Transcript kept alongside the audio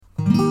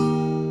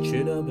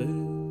Tuna Boot.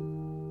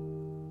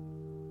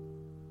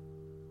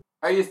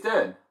 How you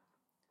doing?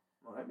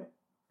 Alright, mate.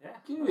 Yeah,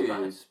 Good.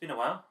 it's been a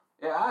while.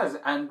 It has,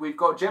 and we've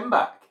got Jim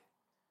back.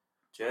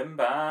 Jim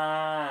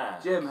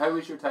back. Jim, how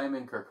was your time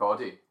in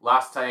Kirkcaldy?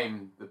 Last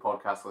time the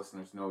podcast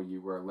listeners know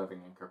you were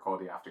living in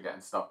Kirkcaldy after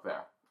getting stuck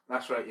there.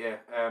 That's right, yeah.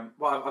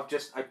 Well, I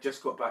just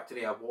got back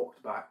today. I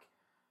walked back.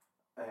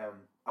 I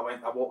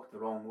walked the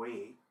wrong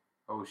way.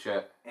 Oh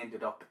shit.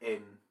 Ended up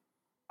in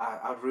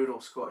a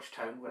rural Scottish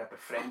town where I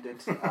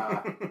befriended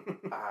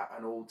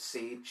an old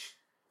sage.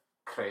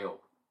 Crail.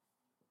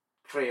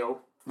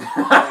 Crail.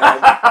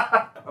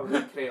 I was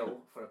in Crail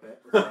for a bit.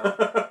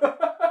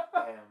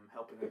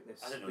 Helping out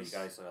this. I didn't know you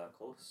guys were that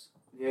close.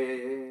 Yeah.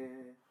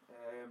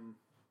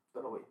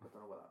 Don't know what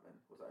that meant.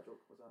 Was that a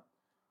joke? Was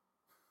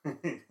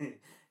that?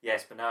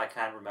 Yes, but now I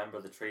can't remember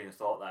the train of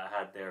thought that I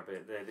had there.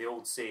 But the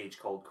old sage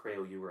called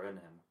Crail, you were in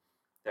him.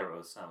 There it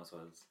was. That was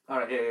what it was. All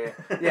right, yeah.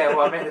 Yeah,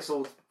 well, I met this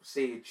old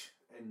sage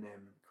in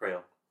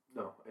Crail.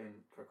 No,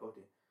 in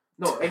Kirkcaldy.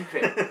 No, in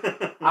Crail.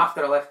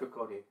 After I left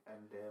Kirkcaldy,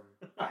 and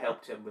I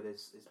helped him with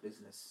his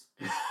business.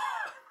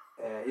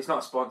 He's not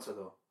a sponsor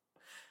though.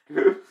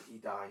 He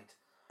died.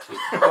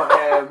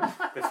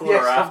 But, before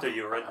or after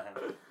you were in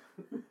him?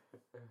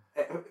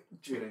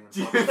 During.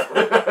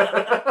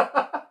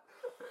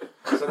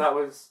 So that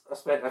was, I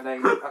spent a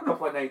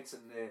couple of nights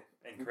in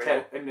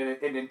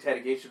the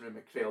interrogation room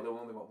at Crail. They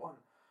only got one,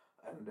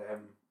 and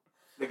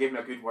they gave me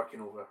a good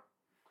working over.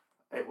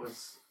 It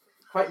was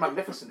quite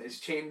magnificent. It's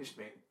changed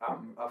me.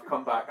 I've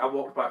come back. I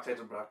walked back to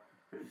Edinburgh,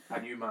 a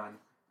new man,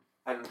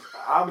 and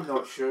I'm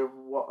not sure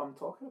what I'm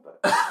talking about.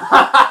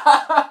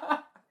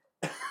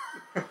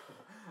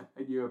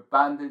 And you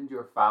abandoned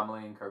your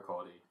family in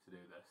Kirkcaldy to do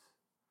this.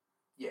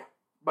 Yeah,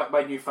 but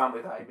my new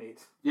family that I made.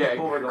 Yeah,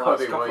 over the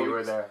last Kirkcaldy couple while of you were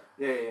weeks. there.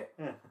 Yeah.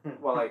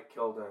 Well, I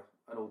killed an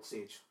old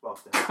sage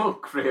whilst in Oh,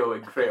 Crail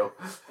and Crail.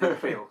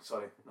 Crail.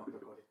 Sorry, not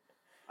Kirkcaldy.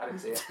 I didn't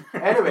say it.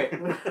 Anyway,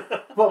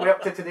 what are we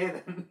up to today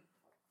then?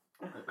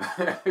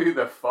 Who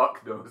the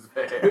fuck knows,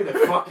 mate? Who the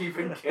fuck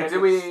even cares?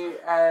 Do we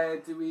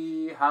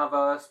have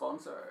a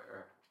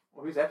sponsor?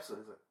 Well, whose episode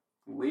is it?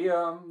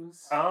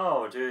 Liam's.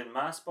 Oh, we're doing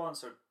my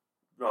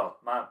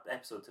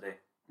episode today.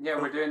 Yeah,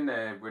 we're doing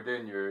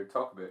your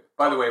talk about.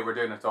 By the way, we're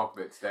doing a talk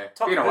about today.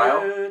 Talk Been a while.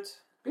 about.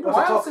 Been a Well,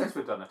 it's a while talk- since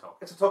we've done a talk.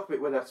 It's a talk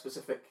about with a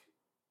specific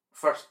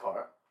first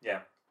part.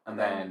 Yeah. And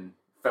then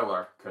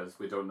filler, because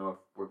we don't know if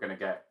we're going to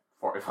get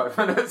 45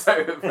 minutes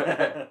out of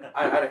it.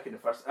 I reckon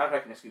it's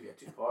going to be a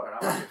two-parter.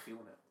 I'm actually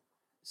feeling it.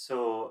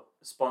 So,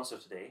 sponsor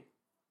today.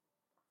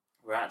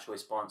 We're actually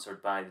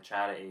sponsored by the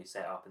charity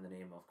set up in the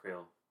name of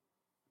Crail.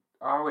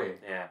 Are we?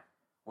 Yeah.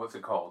 What's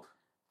it called?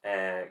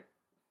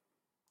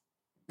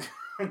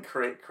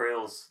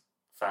 Crail's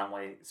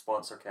family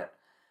sponsor kit.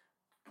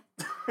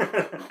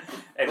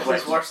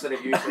 It's worse than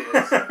it usually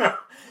is.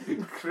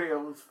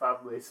 Crail's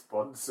family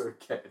sponsor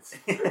kits.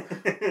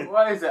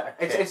 Why is it a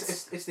kit?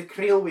 It's the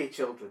Crailway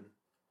children.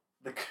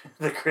 The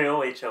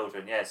Crailway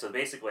children, yeah. So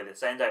basically, they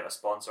send out a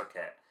sponsor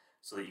kit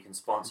so that you can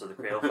sponsor the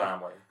Crail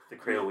family, the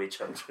Crailway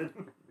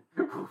children.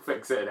 We'll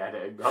fix it in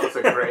editing. That's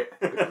a great.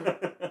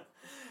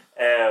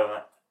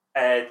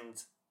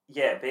 And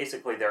yeah,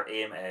 basically their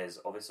aim is,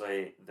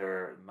 obviously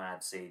their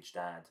mad sage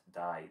dad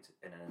died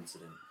in an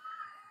incident,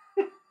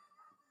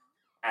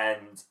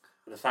 and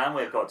the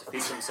family have got to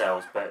feed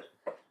themselves, but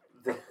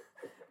the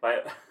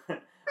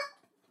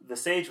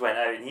sage went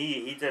out and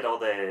he did all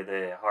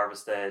the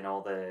harvesting, all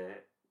the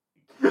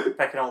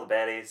picking all the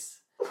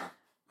berries,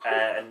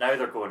 and now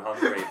they're going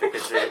hungry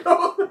because they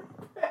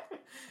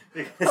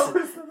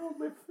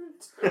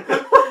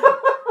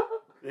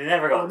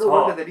never got no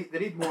taught. wonder they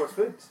need more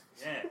food.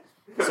 Yeah.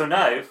 So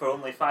now, for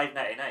only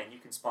 $5.99, you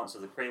can sponsor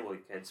the Crailway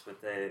kids with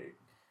the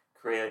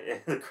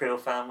Crail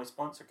family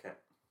sponsor kit.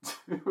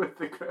 With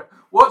the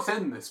what's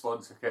in the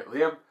sponsor kit,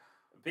 Liam?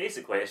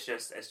 Basically, it's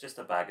just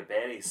a bag of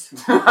berries. You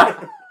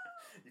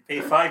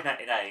pay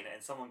 $5.99,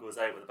 and someone goes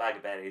out with a bag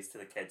of berries to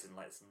the kids and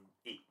lets them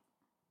eat.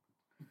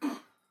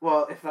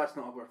 Well, if that's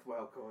not a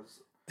worthwhile cause.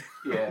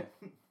 Yeah.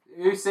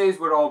 Who says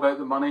we're all about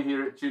the money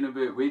here at Tuna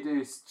Boot? We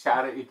do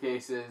charity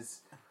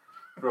cases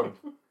from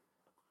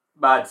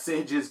mad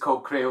sages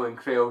called Crail and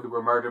Crail who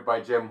were murdered by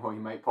Jim, who he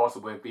might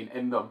possibly have been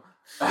in them.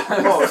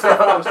 Oh,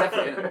 I was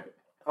definitely in it.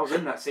 I was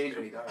in that sage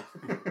when he died.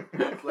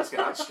 Let's get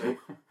that straight.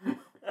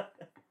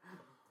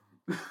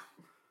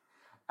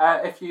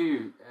 If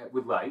you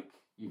would like,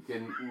 you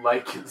can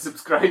like and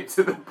subscribe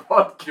to the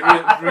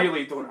podcast. You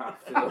really don't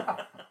have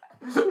to.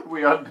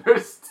 We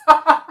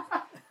understand.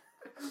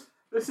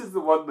 This is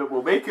the one that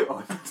will make it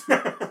on.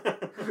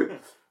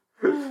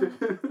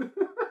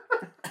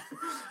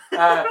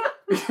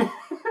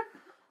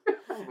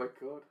 Oh my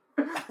god.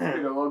 It's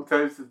been a long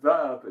time since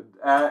that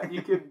happened.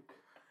 You can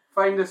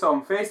find us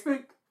on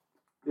Facebook.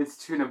 It's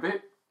Tuna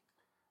Boot.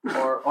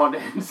 Or on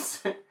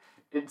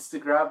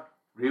Instagram,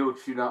 real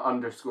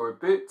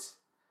tuna_boot.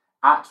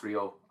 At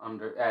real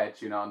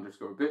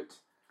tuna_boot.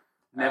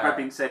 Never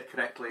been said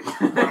correctly.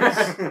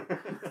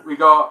 We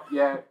got,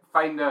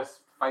 find us,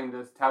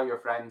 tell your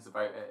friends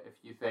about it if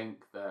you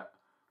think that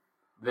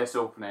this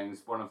opening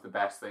is one of the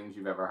best things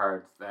you've ever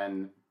heard,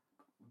 then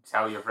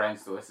tell your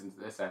friends to listen to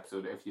this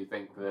episode. If you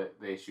think that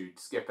they should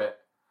skip it,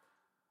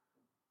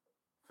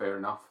 fair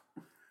enough.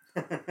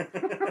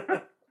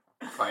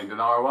 Find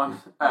another one.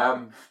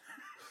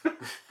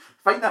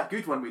 Find that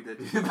good one we did.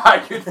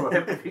 That good one.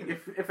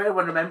 If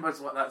anyone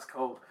remembers what that's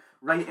called,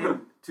 write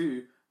in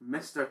to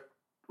Mr.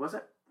 Was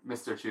it?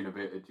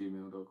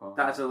 MrTuneAbout@gmail.com.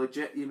 That is a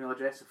legit email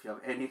address if you have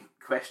any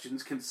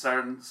questions,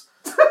 concerns.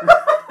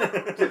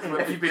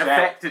 If you've been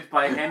affected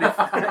by any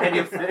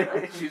of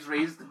the issues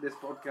raised in this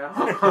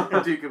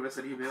podcast, do give us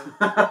an email.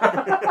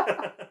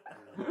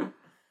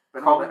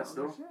 But no, let us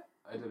know.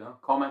 I don't know.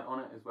 Comment on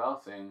it as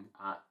well, saying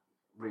at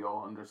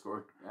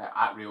real_tuna_boot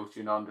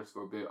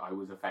I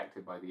was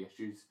affected by the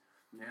issues.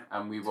 Yeah.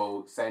 And we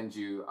will send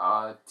you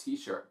a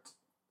t-shirt.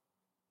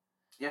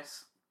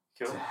 Yes.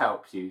 Cool. To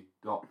help you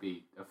not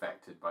be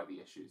affected by the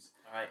issues.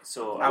 Alright,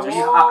 so An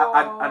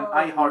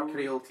I Heart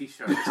Creole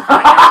t-shirt.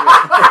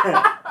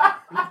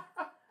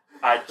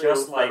 I'd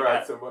just like never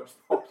had so much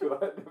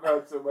popular, never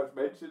had so much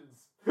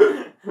mentions.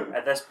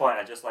 at this point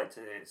I'd just like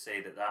to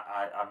say that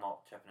I'm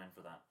not chipping in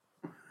for that.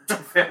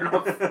 Fair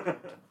enough.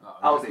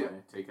 I'll do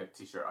it. Take a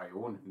t-shirt I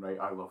own and write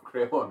I love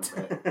Creole on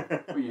it.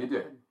 What are you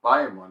doing?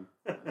 Buying one.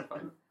 That's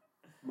fine.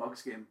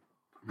 Mugs game.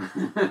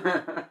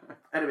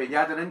 Anyway, you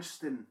had an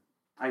interesting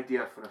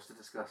idea for us to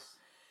discuss.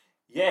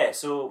 Yeah,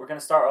 so we're going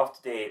to start off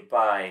today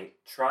by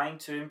trying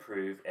to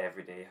improve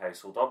everyday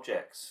household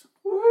objects.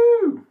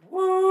 Woo!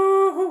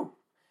 Woohoo!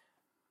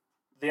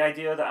 The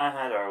idea that I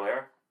had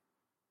earlier,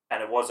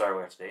 and it was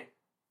earlier today,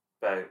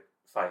 about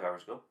 5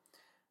 hours ago.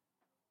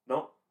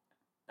 No,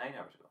 9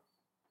 hours ago.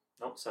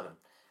 No, 7.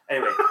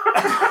 Anyway,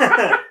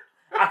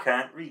 I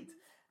can't read.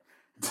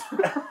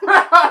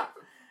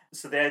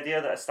 So the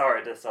idea that I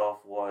started this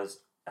off was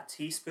a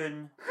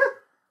teaspoon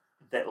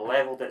that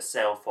leveled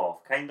itself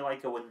off, kind of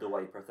like a window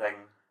wiper thing,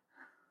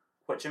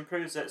 which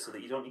improves it so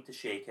that you don't need to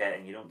shake it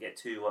and you don't get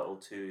too little,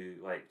 too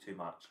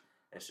much.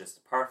 It's just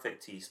a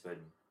perfect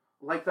teaspoon.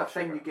 Like that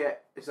thing you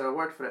get, is there a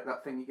word for it?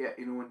 That thing you get,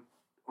 when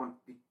on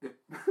the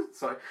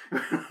sorry,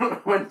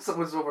 when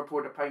someone's over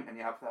poured a pint and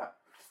you have that.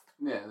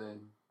 Yeah,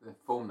 the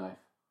foam knife.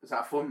 Is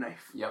that a foam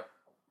knife? Yep.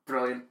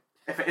 Brilliant.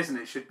 If it isn't,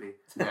 it should be.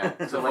 Yeah,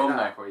 it's So a like foam that.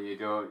 knife where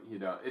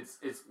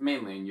it's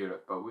mainly in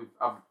Europe, but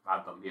I've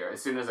had them here.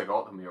 As soon as I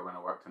got them here when I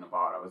worked in a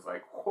bar, I was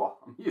like, whoa,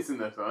 I'm using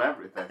this on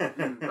everything.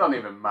 It doesn't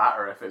even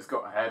matter if it's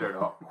got a head or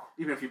not.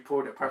 Even if you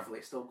poured it perfectly,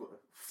 it's still got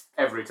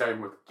Every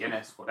time with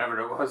Guinness, whatever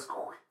it was.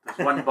 there's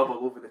one bubble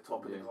over the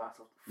top of the Yeah. glass.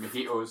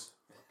 Mojitos.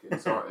 Getting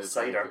sorted.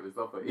 Cider. It was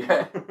lovely.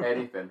 Yeah,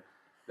 anything.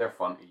 They're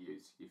fun to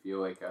use. You feel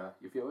like a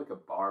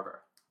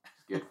barber.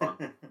 It's good fun.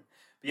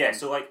 But yeah,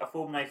 so like a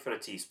foam knife for a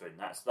teaspoon.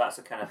 That's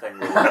the kind of thing.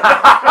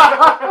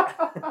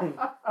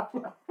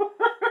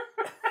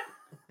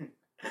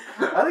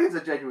 I think it's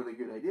a genuinely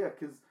good idea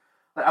because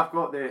like, I've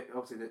got the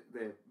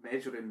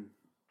measuring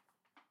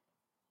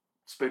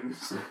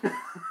spoons.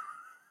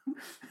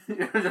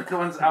 The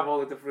ones that have all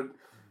the different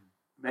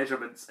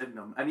measurements in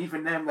them, and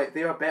even them, like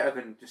they are better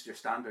than just your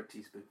standard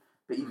teaspoon.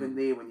 But even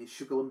they, when you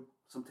sugar them,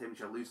 sometimes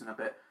you're losing a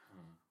bit.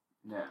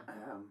 Yeah.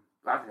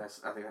 I think that's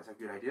a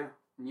good idea.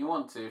 And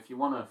if you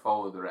want to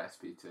follow the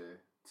recipe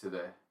to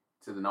the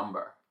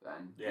number,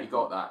 then Yeah. you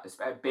got that. It's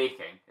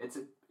baking. It's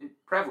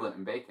prevalent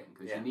in baking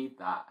because Yeah. you need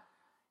that.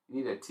 You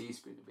need a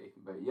teaspoon of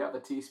baking powder. You have a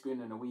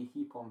teaspoon and a wee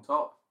heap on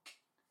top.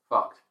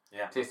 Fucked.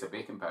 Yeah. Taste of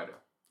baking powder.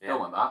 Yeah. Don't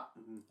want that.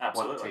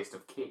 Absolutely. Want taste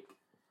of cake.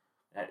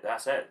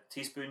 That's it.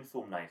 Teaspoon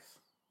foam knife.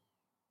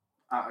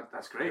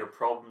 That's great. Your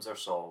problems are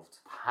solved.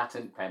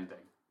 Patent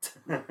pending.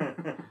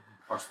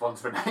 Our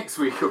sponsor next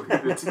week will be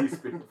the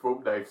teaspoon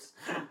foam knives.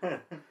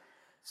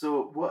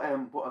 So what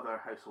other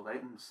household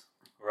items?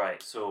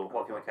 Right, so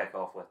what can we kick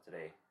off with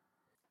today?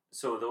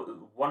 So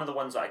one of the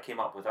ones that I came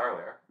up with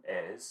earlier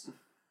is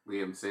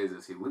Liam says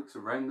as he looks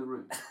around the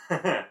room.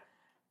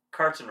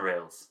 curtain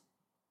rails.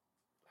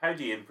 How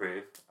do you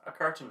improve a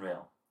curtain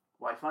rail?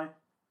 Wi-Fi?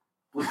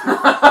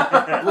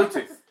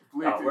 Bluetooth.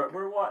 No,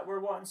 we're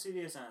wanting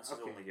serious answers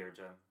Okay. only here,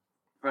 Jim.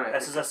 Right.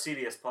 This is a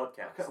serious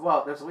podcast. Okay,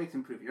 well, there's a way to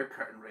improve your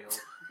curtain rail,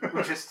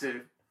 which is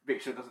to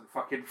make sure it doesn't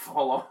fucking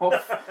fall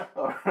off,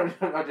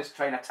 or just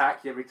try and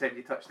attack you every time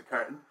you touch the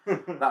curtain.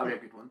 That would be a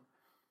good one.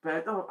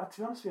 But no, to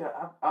be honest with you,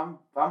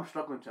 I'm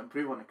struggling to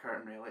improve on the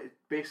curtain rail. It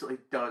basically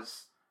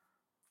does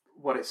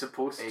what it's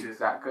supposed to.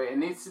 Exactly. It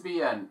needs to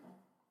be an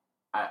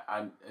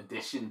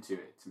addition to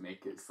it to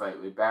make it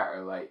slightly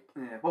better. Like,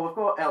 Yeah. Well, we've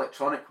got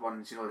electronic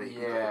ones, that you can click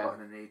Yeah. a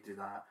button and they do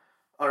that.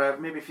 Or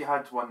maybe if you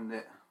had one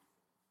that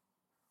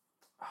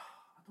I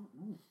don't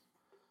know.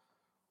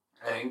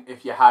 I think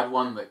if you had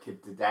one that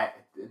could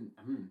detect,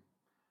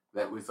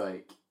 that was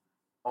like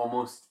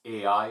almost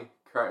AI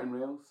curtain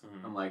rails,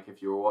 and like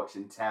if you were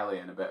watching telly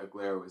and a bit of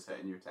glare was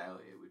hitting your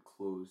telly, it would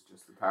close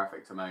just the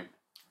perfect amount.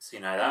 See,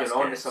 now that's You're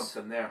onto good.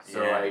 something there.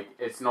 So Yeah. like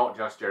it's not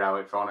just your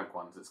electronic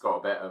ones. It's got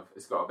a bit of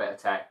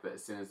tech that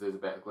as soon as there's a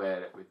bit of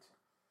glare, it would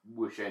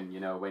whoosh in.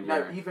 When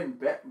Now, you're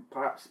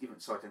perhaps even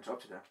sorry to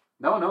interrupt you there.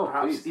 no,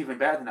 Perhaps please. even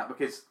better than that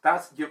because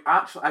that's you.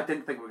 Actually, I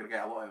didn't think we were going to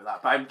get a lot out of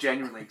that, but I'm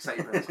genuinely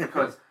excited about this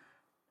because,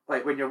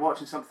 like when you're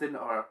watching something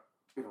or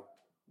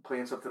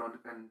playing something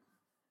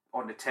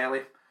on the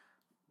telly,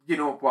 you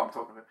know what I'm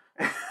talking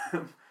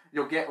about.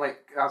 You'll get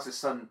like as the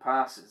sun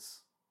passes,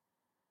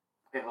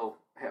 it'll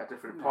hit a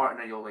different part, and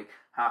then you'll like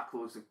half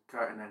close the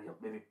curtain, and you'll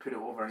maybe put it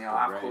over, and you'll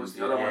half close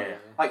the other one.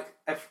 Like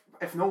if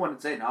no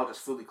one's in, I'll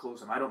just fully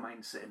close them. I don't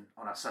mind sitting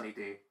on a sunny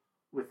day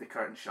with the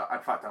curtain shut. In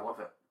fact, I love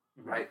it.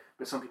 Right,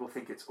 but some people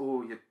think it's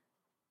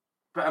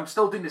but I'm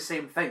still doing the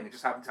same thing. I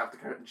just happen to have the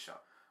curtain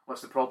shut.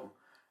 What's the problem?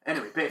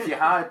 Anyway, but if you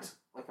had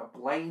like a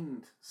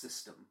blind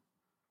system,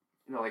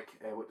 like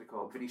what they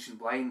call Venetian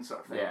blind sort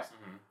of things,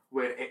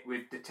 where it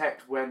would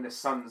detect when the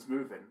sun's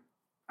moving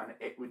and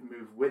it would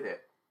move with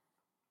it.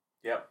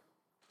 Yep,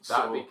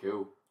 that'd be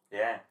cool.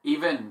 Yeah,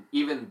 even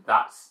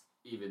that's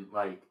even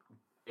like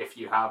if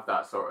you have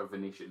that sort of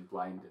Venetian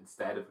blind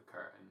instead of a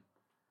curtain,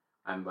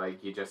 and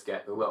like you just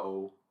get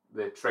the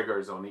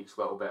triggers on each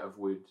little bit of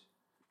wood,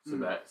 so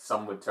that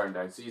sun would turn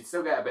down, so you'd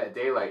still get a bit of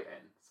daylight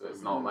in. So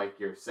it's not like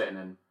you're sitting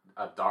in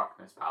a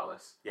darkness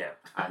palace. Yeah.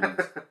 And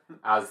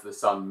as the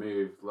sun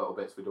moved, little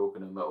bits would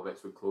open and little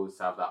bits would close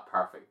to have that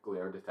perfect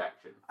glare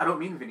detection. I don't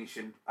mean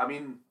Venetian. I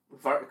mean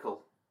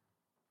vertical.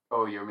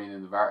 Oh, you're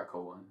meaning the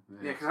vertical one?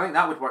 Yeah, because I think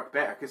that would work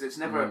better, because it's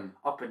never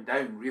up and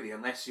down, really,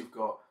 unless you've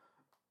got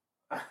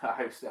a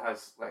house that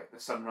has, like, the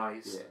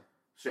sunrise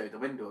straight out the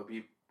window. It'd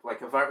be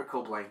like a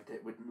vertical blind.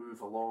 It would move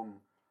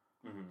along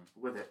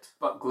with it.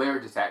 But glare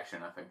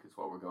detection, I think, is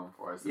what we're going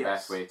for. Is the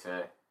best way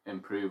to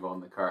improve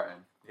on the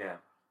curtain. Yeah.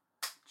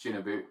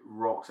 Tuna Boot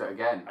rocks it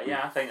again.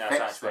 Yeah, I think that's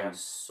actually a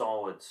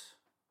solid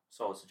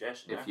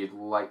suggestion. If you'd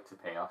like to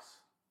pay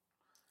us,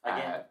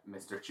 again,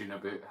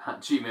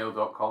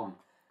 mrtunaboot@gmail.com.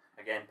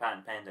 Again,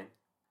 patent pending.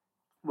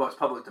 Well, it's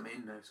public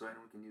domain now, so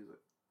anyone can use it.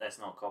 That's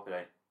not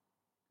copyright.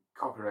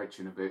 Copyright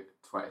Tuna Boot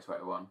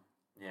 2021.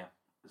 Yeah.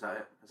 Is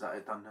that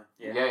it done now?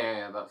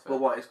 Yeah, that's it. Well,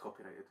 what is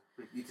copyrighted?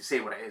 We need to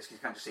say what it is, because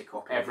you can't just say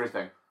copyrighted.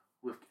 Everything.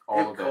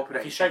 All of it.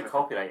 If you shout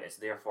copyright, it's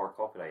therefore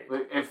copyrighted.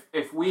 Look,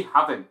 if we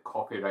haven't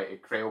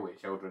copyrighted Crailway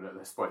Children at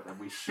this point, then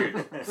we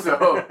should.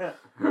 So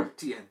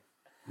TN.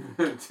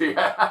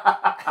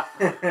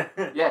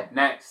 Yeah,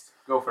 next.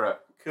 Go for it.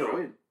 Cool.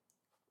 Brilliant.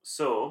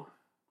 So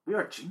we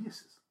are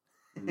geniuses.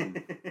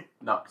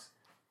 Nuts.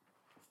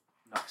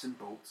 Nuts and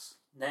bolts.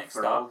 Next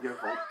for up. All your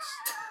bolts.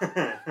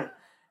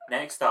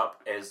 Next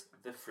up is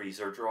the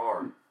freezer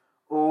drawer.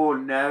 Oh,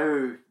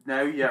 now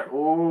you're...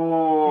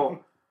 Oh...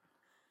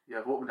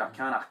 You've opened a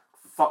can of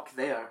fuck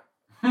there.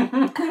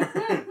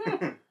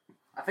 I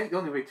think the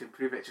only way to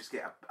improve it is just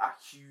get a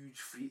huge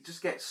freezer.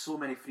 Just get so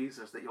many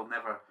freezers that you'll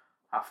never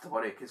have to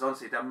worry. Because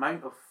honestly, the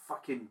amount of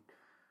fucking...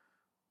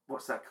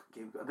 What's that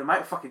game? The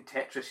amount of fucking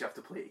Tetris you have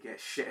to play to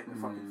get shit in the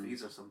fucking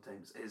freezer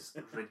sometimes is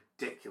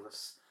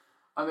ridiculous.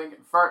 I think,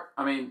 I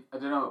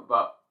don't know,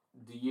 but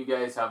do you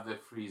guys have the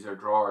freezer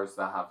drawers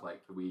that have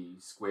like the wee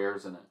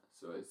squares in it?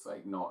 So it's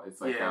like it's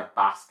like a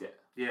basket.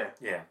 Yeah.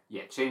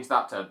 Yeah, change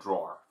that to a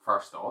drawer,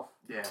 first off.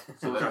 Yeah.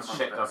 So that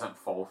shit doesn't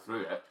fall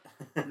through it.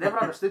 Never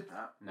understood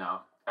that.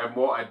 No. And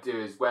what I'd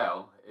do as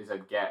well is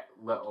I'd get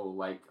little,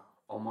 like,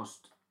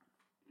 almost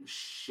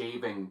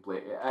shaving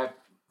blade,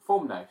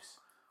 foam knives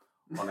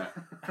on it.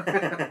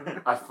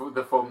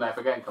 The foam knife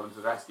again comes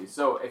to the rescue.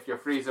 So if your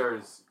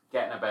freezer's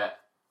getting a bit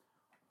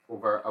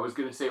over, I was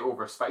going to say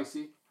over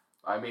spicy,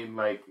 I mean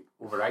like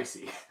over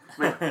icy.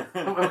 we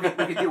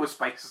can deal with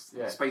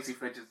spicy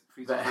freezers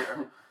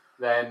later.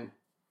 Then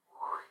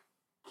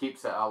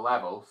keeps it at a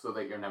level so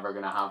that you're never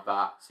going to have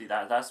that. See,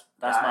 that's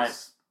my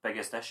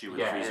biggest issue with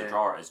the freezer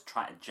drawer is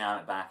trying to jam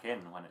it back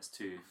in when it's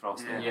too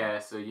frosty. Yeah,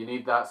 so you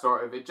need that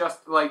sort of, it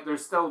just like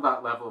there's still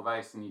that level of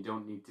ice and you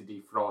don't need to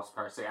defrost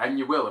per se, and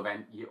you will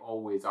you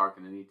always are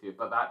going to need to,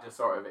 but that just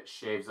sort of, it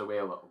shaves away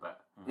a little bit.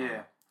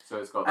 Yeah. So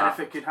it's got and that.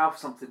 if it could have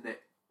something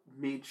that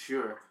made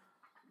sure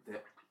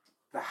that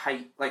the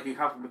height, like you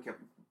have like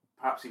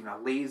perhaps even a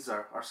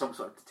laser or some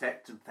sort of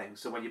detecting thing,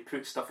 so when you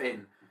put stuff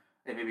in,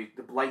 and maybe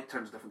the light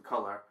turns a different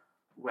colour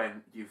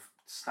when you've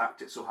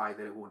stacked it so high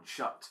that it won't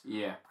shut.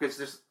 Yeah. Because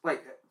there's,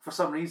 like, for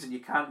some reason you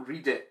can't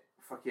read it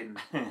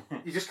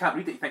you just can't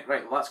read it. You think,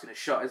 right, well that's going to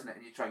shut, isn't it?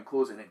 And you try and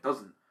close it and it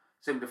doesn't.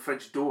 Same with the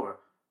fridge door.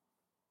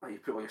 Like, you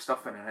put all your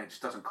stuff in and it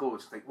just doesn't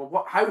close. It's like, well,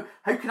 what? How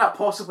can that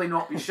possibly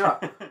not be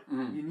shut?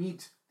 You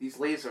need these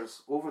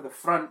lasers over the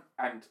front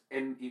and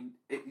in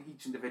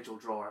each individual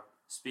drawer.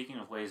 Speaking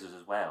of lasers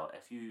as well,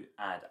 if you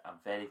add a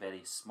very,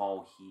 very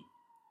small heat,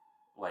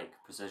 like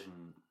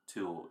precision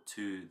tool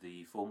to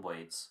the foam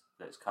blades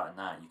that's cutting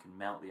that, you can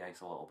melt the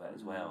ice a little bit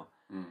as well,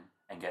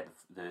 and get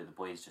the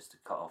blades just to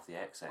cut off the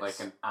excess. Like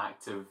an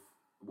active,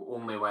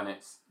 only when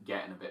it's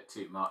getting a bit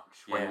too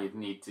much, when you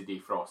need to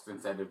defrost,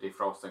 instead of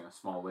defrosting a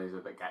small laser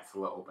that gets a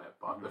little bit,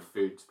 but the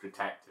food's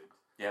protected.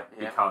 Yeah.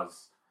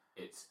 Because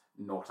it's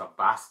not a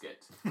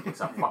basket, it's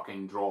a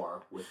fucking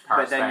drawer with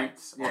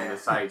perspex on the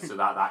side so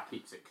that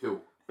keeps it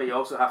cool. But you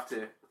also have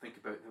to think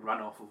about the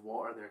runoff of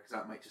water there, because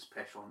that might just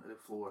piss onto the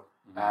floor.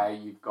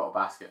 You've got a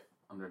basket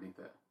underneath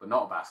it, but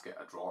not a basket,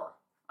 a drawer.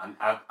 And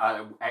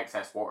an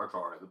excess water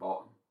drawer at the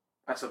bottom.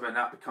 So when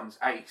that becomes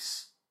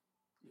ice,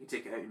 You can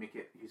take it out and make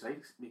it into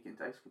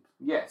ice cubes.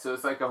 Yeah, so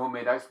it's like a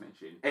homemade ice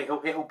machine.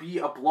 It'll be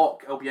a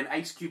block. It'll be an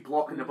ice cube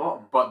block in the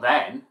bottom. But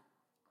then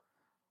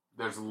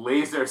there's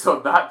lasers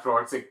on that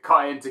drawer to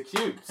cut into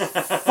cubes.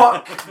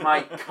 Fuck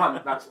my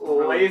cunt. That's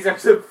brilliant.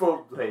 Lasers and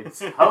foam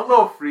blades.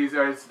 Hello,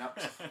 freezers.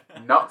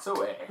 Nuts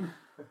away.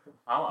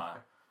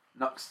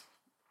 Nux.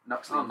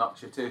 I'll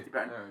nux you too.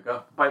 There we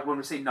go. But when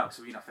we say nux,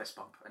 we mean a fist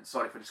bump. And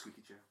sorry for the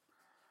squeaky chair.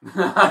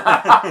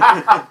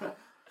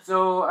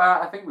 So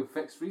I think we've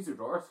fixed freezer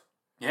drawers.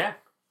 Yeah.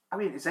 I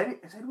mean, is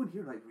anyone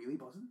here like really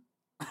buzzing?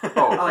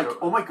 Oh,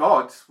 oh my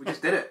god, we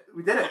just did it.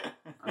 We did it.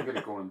 I'm going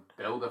to go and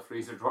build a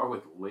freezer drawer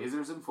with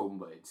lasers and foam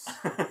blades.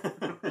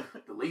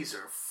 The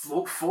laser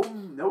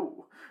foam,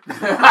 no.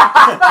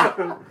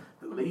 The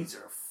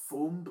laser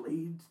foam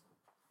blade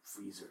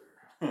freezer.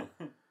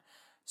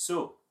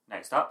 So,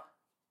 next up,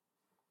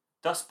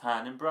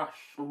 dustpan and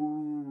brush.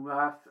 Ooh,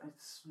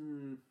 it's,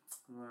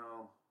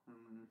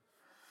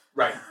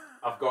 Right,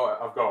 I've got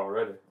it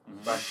already.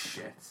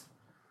 Shit.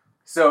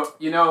 So,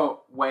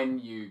 when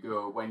you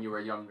were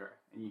younger,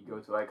 and you go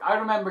to I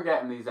remember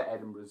getting these at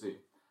Edinburgh Zoo,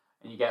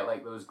 and you get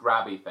like those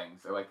grabby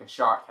things, they're like a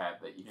shark head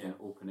that you can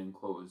open and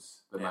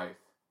close the mouth.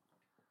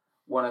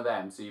 One of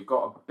them, so you've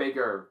got a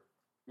bigger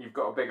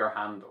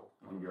handle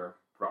on your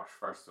brush,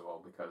 first of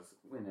all, because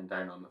leaning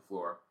down on the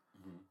floor,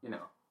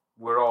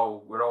 we're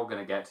all going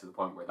to get to the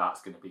point where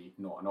that's going to be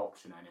not an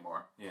option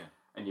anymore. Yeah.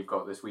 And you've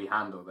got this wee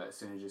handle that as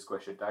soon as you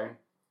squish it down,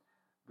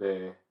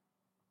 the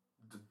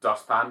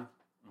dustpan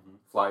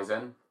flies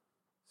in.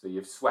 So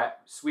you've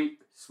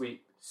sweep.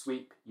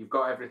 You've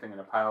got everything in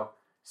a pile.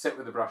 Sit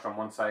with the brush on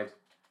one side,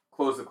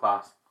 close the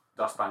clasp,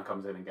 dustpan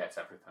comes in and gets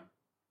everything.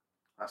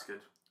 That's good.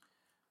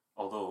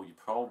 Although you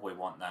probably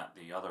want that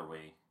the other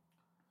way,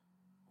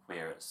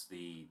 where it's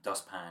the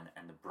dustpan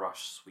and the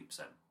brush sweeps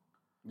in.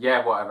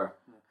 Yeah, whatever.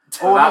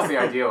 That's the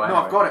ideal. No, anyway.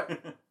 I've got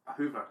it. A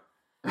Hoover.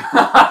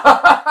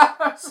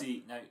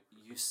 See, now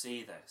you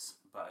say this,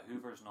 but a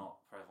Hoover's not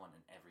prevalent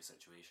in every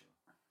situation.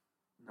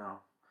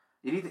 No,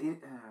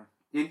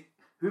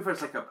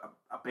 Hoover's like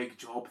a big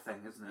job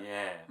thing, isn't it?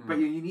 Yeah. But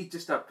you need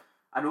just a.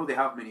 I know they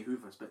have mini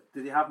Hoovers, but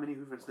do they have mini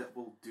Hoovers that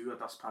will do a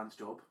dustpan's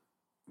job?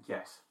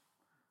 Yes.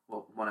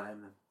 Well, one of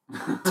them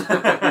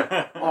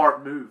then.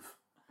 Or move.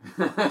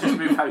 Just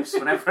move house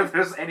whenever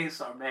there's any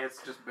sort of mess.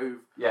 Just move.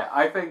 Yeah,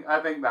 I think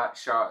that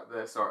shark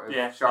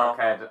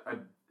head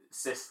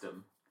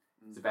system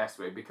is the best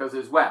way, because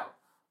as well,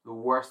 the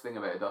worst thing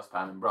about a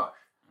dustpan and brush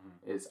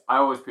is I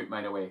always put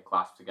mine away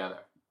clasped together,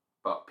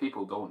 but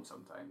people don't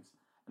sometimes,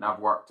 and I've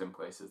worked in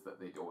places that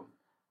they don't,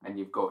 and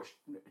you've got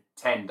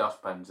 10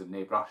 dustpans and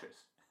no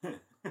brushes.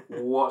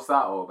 What's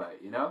that all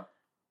about?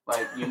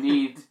 Like you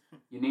need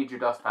your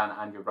dustpan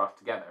and your brush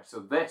together. So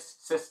this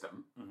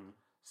system.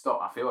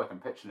 Stop! I feel like I'm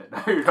pitching it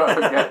now.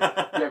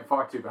 I'm getting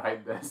far too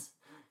behind this,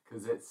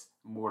 because it's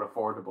more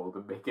affordable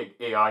than making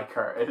AI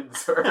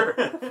curtains or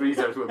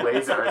freezers with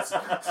lasers.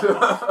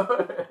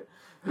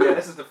 Yeah,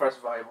 this is the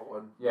first viable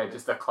one. Yeah,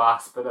 just a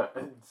clasp in it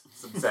and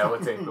some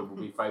sellotape, and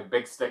we'll be fine.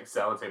 Big stick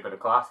sellotape and a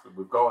clasp, and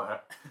we've got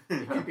it.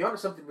 You could be onto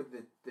something with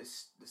the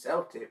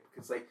sellotape,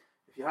 because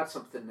if you had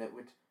something that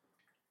would,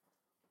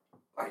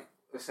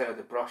 instead of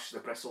the brush, the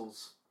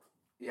bristles,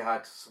 you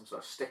had some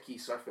sort of sticky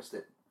surface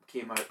that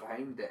came out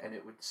behind it, and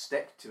it would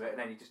stick to it, and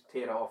then you just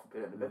tear it off and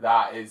put it in the bin.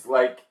 That is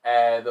like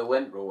the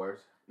lint rollers.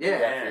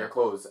 Yeah. For your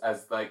clothes,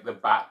 as like the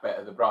back bit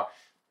of the brush.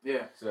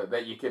 Yeah. So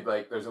that you could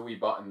there's a wee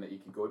button that you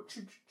could go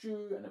choo choo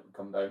choo, and it would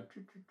come down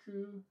choo choo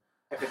choo.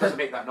 If it doesn't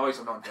make that noise,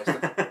 I'm not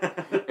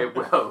interested. It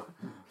will.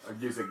 I'm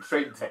using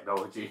train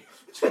technology.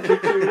 Choo choo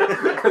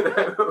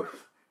choo.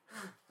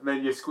 And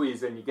then you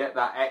squeeze, and you get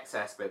that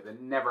excess bit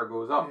that never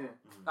goes up. Yeah.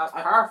 That's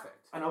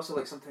perfect. And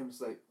also,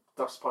 sometimes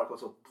dust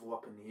particles will blow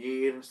up in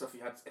the air and stuff.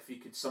 If you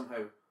could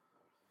somehow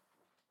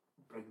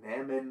bring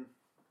them in,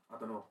 I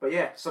don't know. But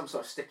yeah, some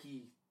sort of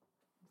sticky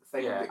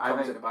thing that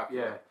comes at the back.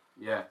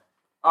 Yeah.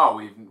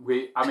 Oh,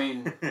 I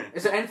mean,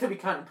 is there anything we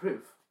can't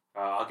improve?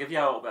 I'll give you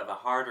a little bit of a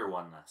harder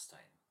one this time.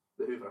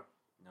 The Hoover.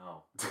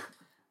 No.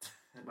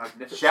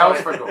 Magnificent.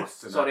 Shells for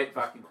ghosts. Sorry,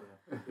 vacuum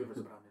cleaner. Hoover's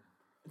a brand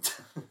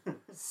name.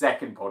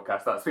 Second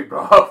podcast that's been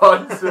brought up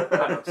on.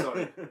 I'm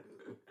sorry.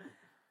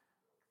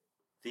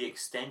 The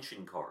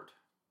extension cord.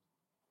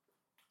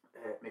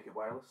 Make it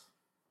wireless.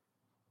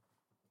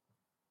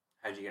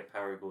 How do you get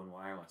power going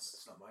wireless?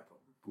 It's not my problem.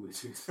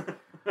 Bluetooth.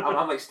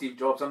 I'm like Steve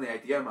Jobs. I'm the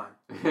idea man.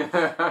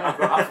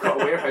 I've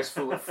got a warehouse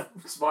full of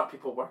smart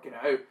people working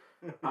it out.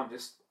 I'm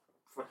just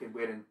fucking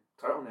wearing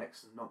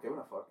turtlenecks and not giving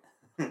a fuck.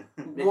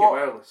 Make it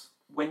wireless.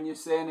 When you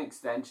say an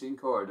extension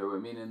cord, are we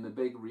meaning the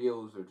big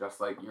reels, or just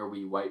like your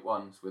wee white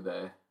ones with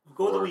the...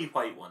 Go the wee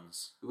white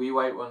ones. The wee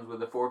white ones with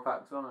the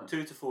 4-packs on it?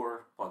 2 to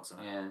 4 plugs in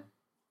it. Yeah.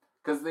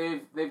 Because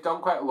they've done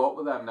quite a lot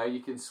with them. Now you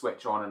can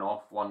switch on and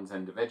off ones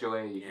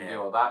individually. You can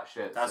do all that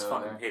shit. That's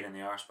fucking pain in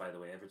the arse, by the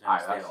way. Every time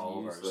I stay at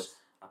Oliver's,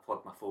 I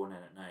plug my phone in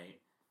at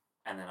night,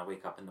 and then I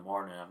wake up in the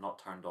morning and I've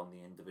not turned on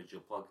the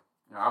individual plug.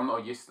 No, I'm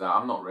not used to that.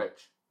 I'm not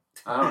rich.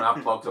 I don't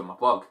have plugs on my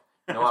plug.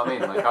 You know what I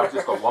mean? I've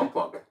just got one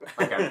plug.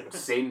 Like a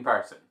sane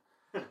person.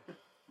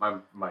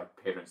 My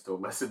parents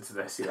don't listen to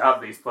this. You have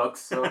these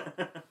plugs, so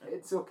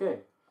it's okay.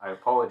 I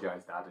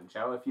apologise, Dad and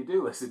Chell, if you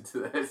do listen to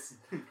this.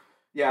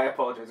 Yeah, I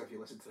apologise if you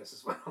listen to this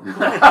as well.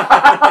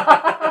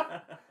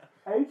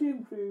 How do you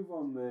improve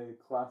on the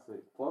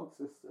classic plug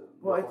system?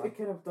 Well, it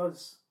kind of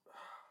does.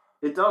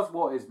 It does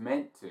what it's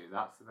meant to.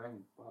 That's the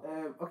thing.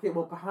 Okay,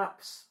 well,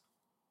 perhaps.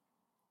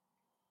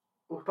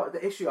 Well, but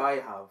the issue I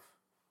have.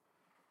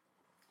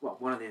 Well,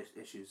 one of the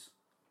issues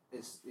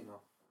is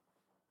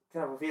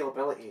kind of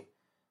availability,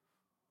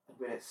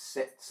 where it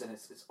sits and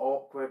it's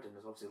awkward and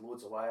there's obviously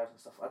loads of wires and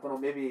stuff. I don't know.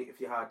 Maybe if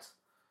you had.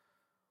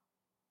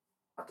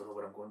 I don't know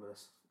where I'm going with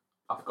this.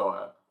 I've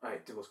got it.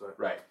 Alright, Dougal's got it.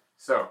 Right.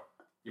 So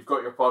you've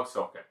got your plug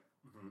socket.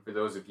 For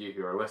those of you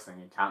who are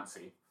listening and can't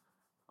see,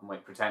 I'm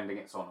like pretending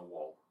it's on a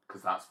wall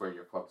because that's where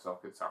your plug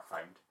sockets are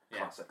found.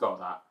 Yeah. Got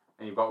that.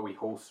 And you've got a wee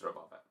holster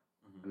above it.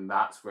 And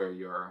that's where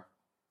your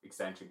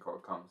extension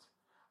cord comes.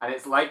 And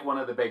it's like one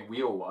of the big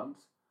wheel ones,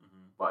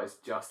 but it's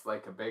just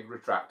like a big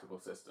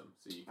retractable system.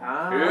 So you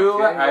can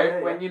pull it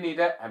out when you need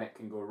it, and it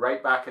can go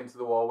right back into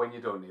the wall when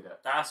you don't need it.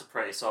 That's a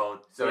pretty solid.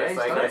 So it's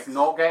like it's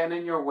not getting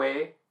in your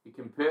way. You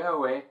can put it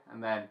away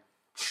and then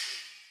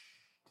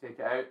take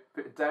it out,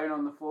 put it down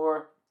on the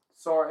floor,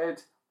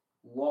 sorted,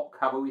 lock,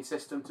 have a wee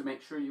system to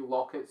make sure you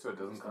lock it so it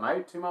doesn't come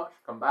out too much,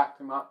 come back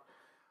too much.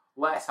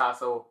 Less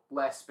hassle,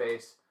 less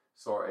space,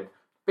 sorted.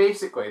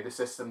 Basically the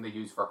system they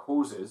use for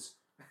hoses,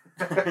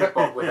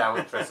 but with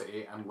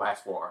electricity and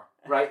less water.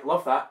 Right,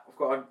 love that. I've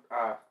got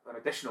an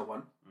additional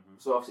one.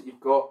 So obviously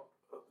you've got,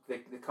 they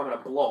come in a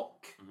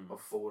block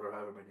of 4 or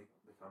however many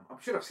they come.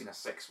 I'm sure I've seen a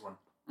 6 one.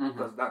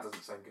 That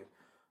doesn't sound good.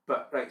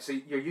 But right, so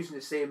you're using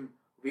the same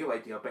wheel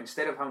idea, but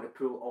instead of having to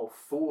pull all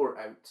 4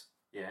 out,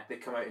 they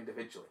come out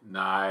individually.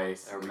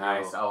 Nice.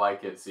 I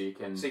like it. So you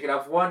can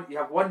have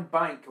one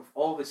bank of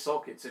all the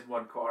sockets in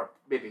one car.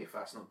 Maybe if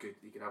that's not good,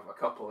 you can have a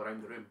couple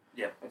around the room.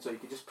 Yeah. And so you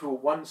can just pull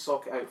one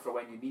socket out for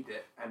when you need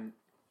it, and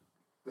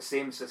the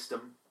same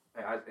system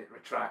it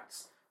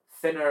retracts,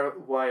 thinner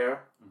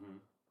wire,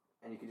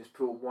 and you can just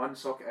pull one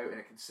socket out and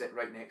it can sit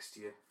right next to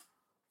you.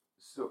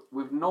 So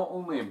we've not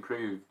only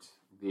improved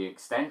the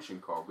extension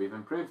cord, we've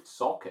improved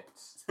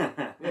sockets.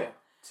 Yeah.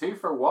 2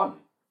 for 1.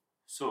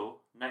 So,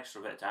 an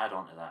extra bit to add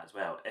on to that as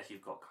well, if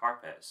you've got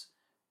carpets,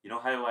 you know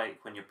how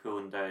like when you're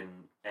putting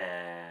down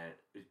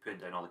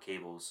all the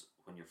cables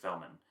when you're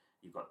filming,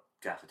 you've got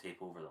gaffer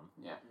tape over them.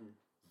 Yeah.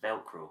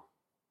 Velcro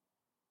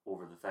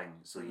over the thing.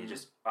 So you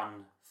just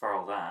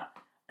unfurl that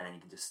and then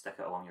you can just stick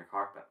it along your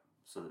carpet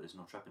so that there's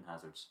no tripping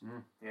hazards.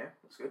 Yeah,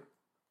 that's good.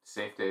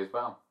 Safety as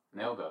well.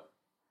 Nailed it.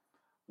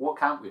 What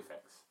can't we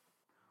fix?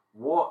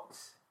 What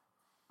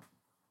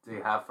do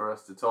you have for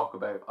us to talk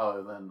about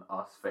other than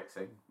us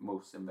fixing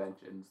most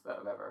inventions that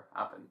have ever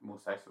happened,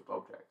 most household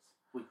objects?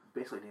 We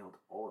basically nailed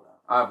all of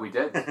that. We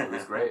did. It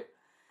was great.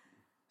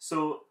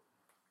 So,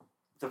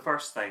 the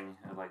first thing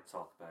I'd like to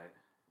talk about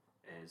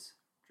is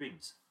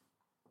dreams.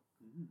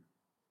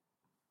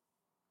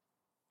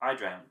 I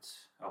dreamt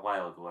a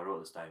while ago, I wrote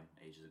this down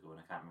ages ago and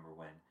I can't remember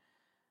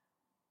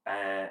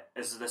when.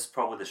 This is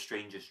probably the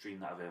strangest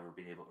dream that I've ever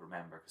been able to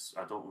remember because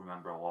I don't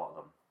remember a lot of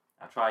them.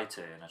 I try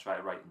to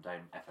write them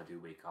down if I do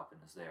wake up and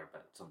it's there,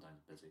 but sometimes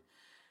I'm busy.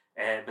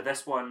 But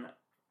this one,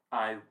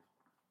 I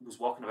was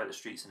walking about the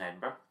streets in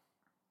Edinburgh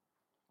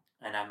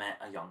and I met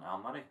a young Al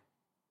Murray.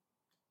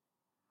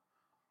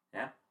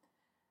 Yeah?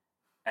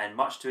 And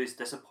much to his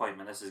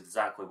disappointment, this is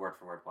exactly word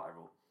for word what I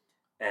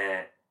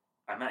wrote.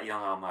 I met a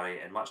young Al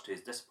Murray and much to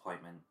his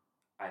disappointment,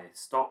 I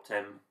stopped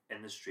him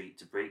in the street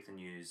to break the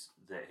news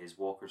that his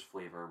Walker's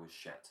flavour was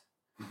shit.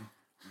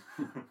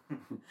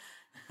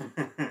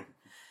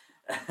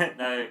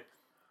 Now,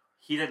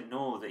 he didn't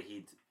know that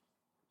he'd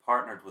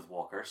partnered with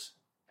Walker's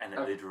and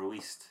that they'd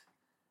released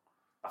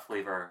a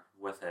flavour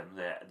with him,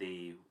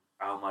 the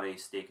Al Murray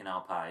steak and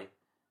al pie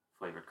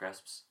flavoured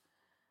crisps.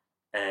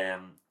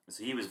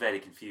 So he was very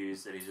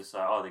confused and he's just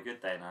like, oh, they're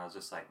good then. And I was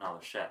just like, no,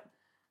 they're shit.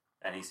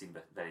 And he seemed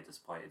very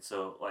disappointed.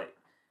 So, like,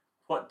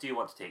 what do you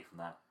want to take from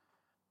that?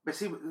 But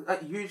see,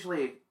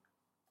 usually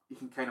you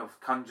can kind of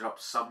conjure up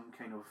some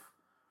kind of,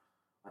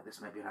 like,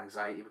 this might be an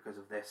anxiety because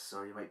of this,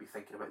 or you might be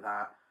thinking about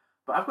that.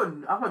 But I've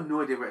got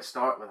no idea where to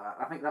start with that.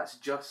 I think that's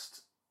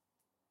just,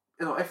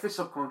 if the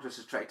subconscious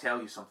is trying to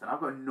tell you something, I've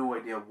got no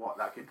idea what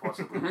that could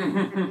possibly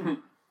be.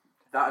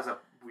 That is a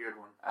weird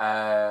one.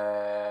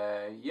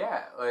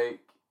 Yeah, like,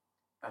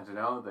 I don't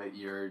know, that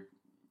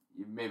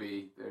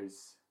maybe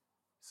there's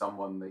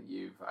someone that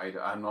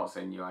I'm not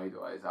saying you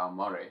idolise Al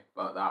Murray,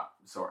 but that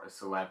sort of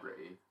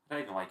celebrity. I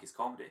don't even like his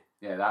comedy.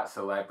 Yeah, that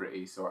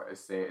celebrity sort of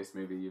status,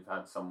 maybe you've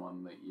had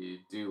someone that you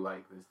do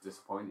like that's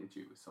disappointed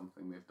you with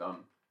something they've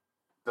done.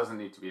 Doesn't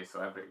need to be a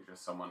celebrity,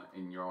 just someone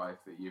in your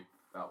life that you've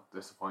felt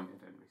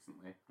disappointed in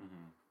recently.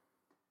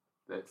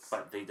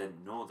 But they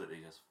didn't know that they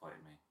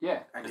disappointed me.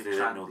 Yeah. Because they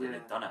didn't know that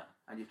they'd done it.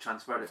 And you've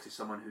transferred it to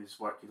someone whose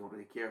work you don't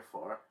really care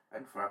for,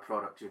 and for a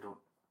product you don't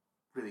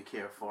really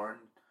care for, and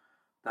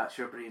that's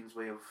your brain's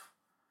way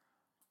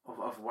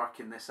of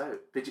working this out.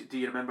 Do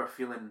you remember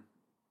feeling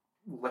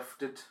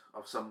lifted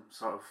of some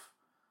sort of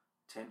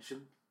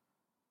tension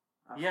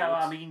afterwards? Yeah,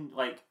 well, I mean,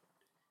 like,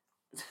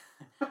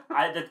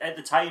 At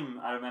the time,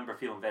 I remember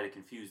feeling very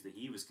confused that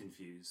he was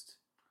confused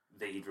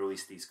that he'd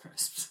released these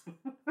crisps.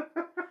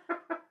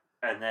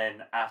 And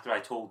then after I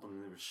told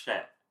them they were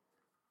shit,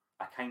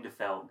 I kind of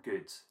felt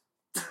good.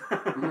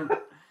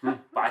 But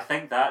I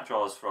think that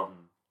draws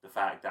from the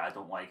fact that I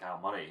don't like Al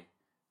Murray.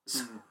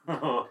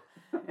 So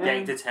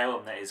getting to tell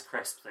him that his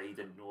crisps that he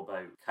didn't know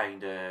about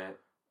kind of...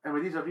 And were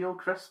these a real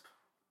crisp?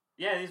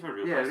 Yeah, these were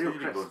real Yeah, crisps. real They've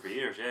been going crisps. for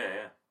years,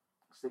 yeah.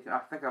 I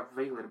think I've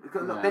violated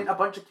because Yeah. didn't a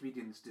bunch of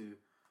comedians do.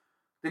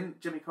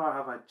 Didn't Jimmy Carr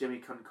have a Jimmy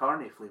Con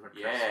Carne flavoured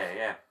crisp?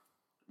 Yeah.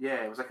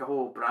 Yeah, it was like a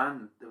whole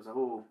brand. There was a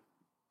whole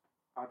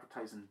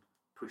advertising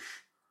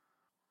push.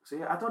 So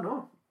yeah, I don't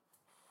know.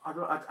 I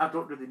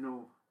don't really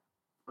know.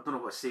 I don't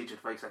know what sage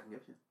advice I can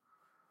give you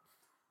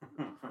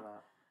for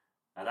that.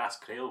 I'd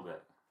ask Crail,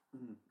 but...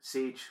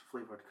 Sage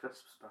flavoured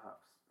crisps,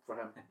 perhaps, for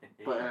him.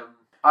 Yeah. But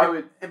I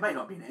would. it might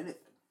not mean anything.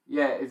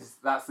 Yeah,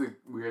 that's the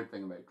weird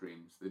thing about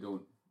dreams. They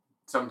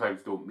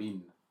sometimes don't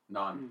mean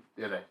none,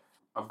 do they?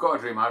 I've got a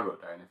dream I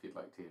wrote down if you'd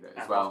like to hear it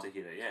as I'd well. love to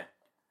hear it,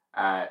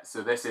 yeah.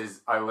 So this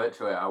is, I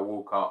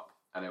woke up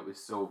and it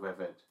was so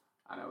vivid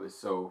and it was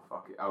so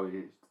fucking,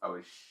 I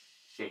was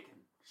shooked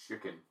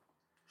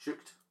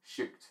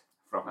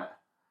from it.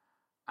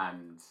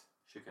 And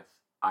Shooketh.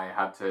 I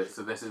had to,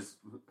 so this is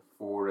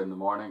 4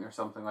 a.m. or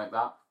something like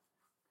that.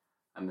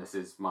 And this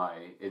is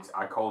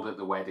I called it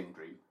the wedding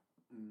dream.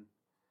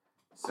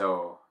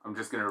 So I'm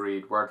just going to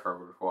read word for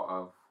word what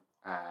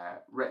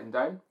I've written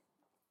down.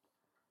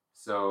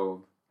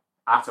 So,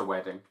 at a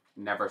wedding,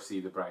 never see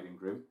the bride and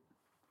groom.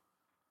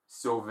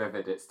 So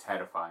vivid it's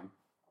terrifying.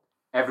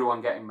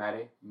 Everyone getting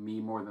merry, me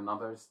more than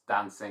others,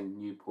 dancing,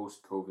 new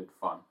post-COVID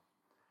fun.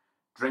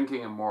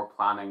 Drinking and more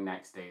planning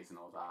next days and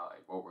all that,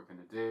 like what we're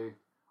going to do.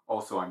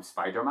 Also, I'm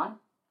Spider-Man,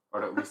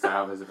 or at least I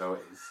have his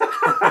abilities.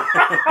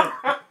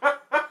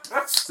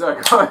 So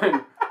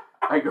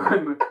I go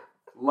and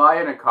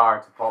lie in a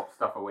car to pop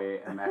stuff away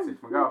and message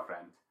my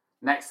girlfriend.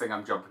 Next thing,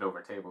 I'm jumping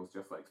over tables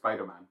just like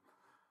Spider-Man.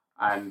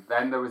 And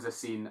then there was a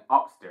scene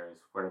upstairs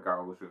where a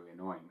girl was really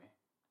annoying me.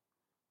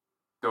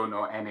 Don't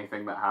know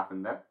anything that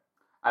happened there.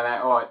 And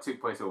then, it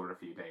took place over a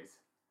few days.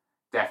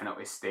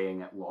 Definitely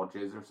staying at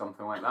lodges or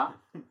something like that.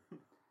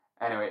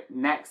 Anyway,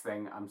 next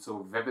thing, I'm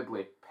so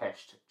vividly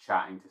pissed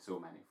chatting to so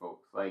many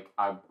folks. Like,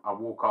 I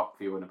woke up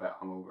feeling a bit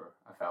hungover.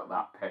 I felt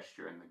that pissed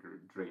during the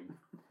dream.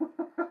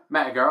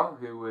 Met a girl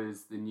who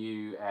was the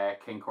new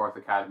King Corth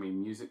Academy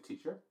music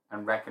teacher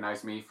and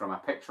recognised me from a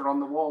picture on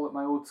the wall at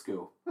my old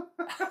school.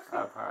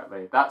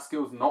 Apparently. That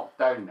school's knocked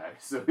down now,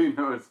 so who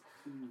knows.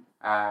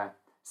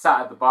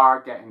 Sat at the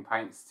bar getting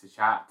pints to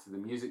chat to the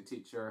music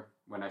teacher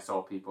when I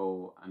saw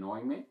people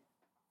annoying me.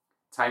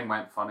 Time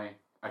went funny.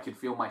 I could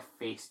feel my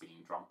face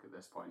being drunk at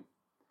this point.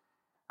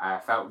 I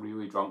felt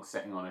really drunk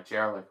sitting on a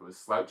chair like I was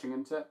slouching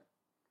into it.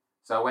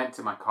 So I went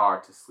to my car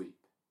to sleep.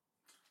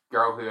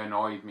 Girl who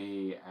annoyed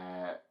me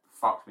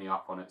fucked me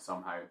up on it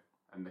somehow,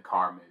 and the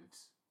car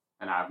moves,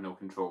 and I have no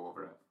control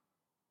over it.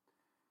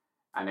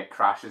 And it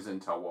crashes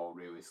into a wall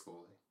really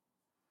slowly.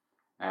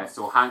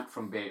 So Hank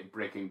from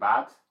Breaking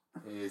Bad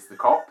is the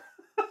cop.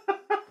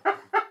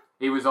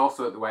 He was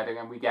also at the wedding,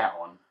 and we get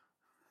on.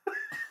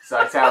 So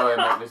I tell him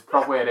it was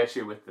probably an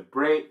issue with the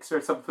brakes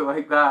or something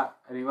like that,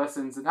 and he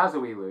listens and has a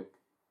wee look.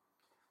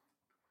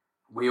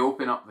 We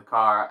open up the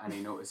car, and he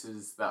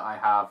notices that I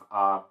have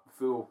a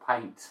full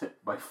pint at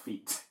my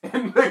feet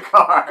in the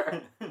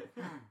car.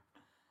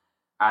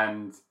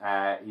 And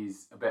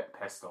he's a bit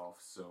pissed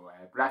off, so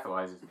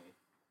breathalyzes me.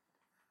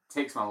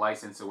 Takes my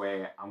license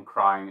away. I'm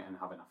crying and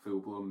having a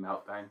full-blown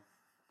meltdown.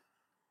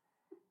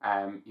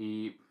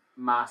 He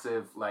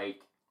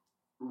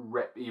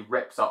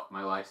rips up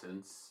my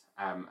license,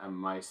 and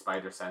my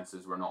spider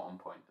senses were not on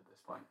point at this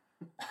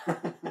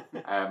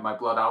point. My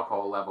blood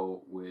alcohol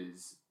level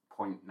was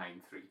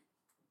 0.93,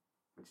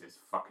 which is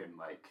fucking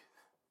like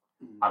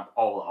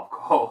all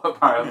alcohol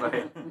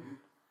apparently.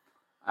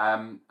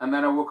 And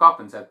then I woke up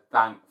and said,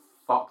 "Thank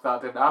fuck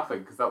that didn't happen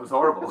because that was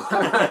horrible."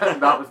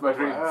 That was my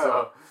dream. Wow.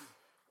 So,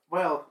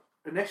 well,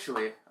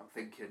 initially I'm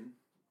thinking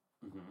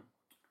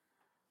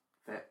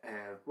that.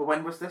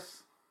 When was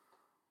this?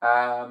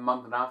 a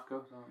month and a half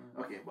ago.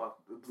 Okay, well,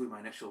 it blew my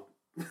initial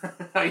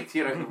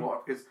idea out of the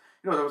water because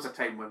there was a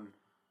time when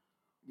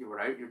you were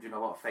out, you were doing a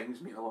lot of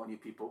things, meeting a lot of new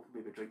people,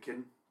 maybe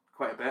drinking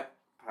quite a bit.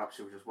 Perhaps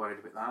you were just worried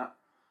about that.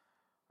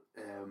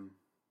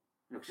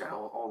 Because you had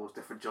all those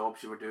different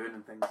jobs you were doing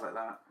and things like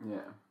that. Yeah.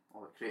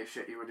 All the creative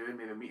shit you were doing,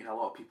 maybe meeting a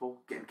lot of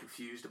people, getting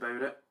confused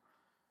about it.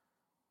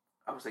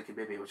 I was thinking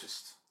maybe it was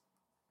just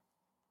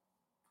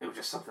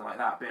something like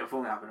that, but it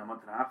only happened a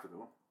month and a half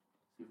ago.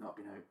 You've not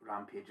been out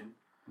rampaging.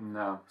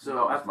 No, So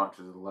not as much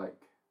as I'd like.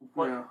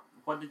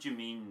 What did you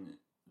mean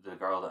the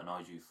girl that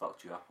annoyed you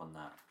fucked you up on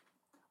that?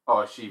 Oh,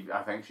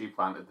 I think she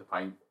planted the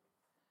pint.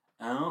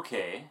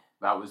 Okay.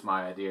 That was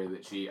my idea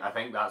I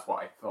think that's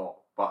what I thought,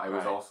 but I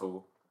was Right.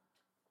 also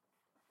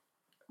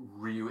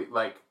really,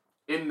 like,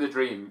 in the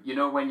dream,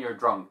 when you're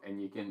drunk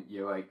and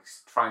you're like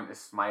trying to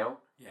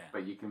smile, Yeah.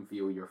 but you can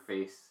feel your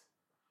face,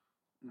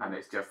 and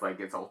it's just like,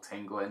 it's all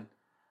tingling,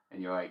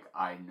 and you're like,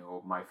 I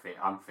know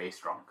I'm face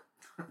drunk.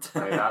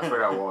 That's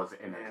where I was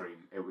in a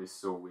dream. It was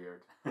so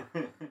weird.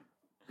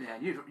 Yeah,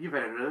 you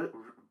very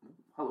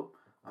hello.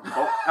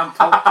 I'm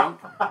talking.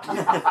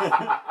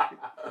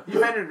 You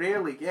very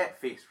rarely get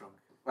face drunk.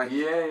 Like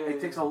it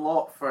takes a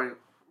lot for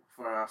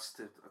us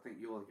to. I think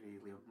you'll agree,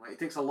 Liam. Like it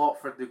takes a lot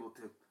for Dougal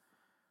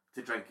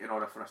to drink in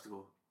order for us to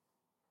go.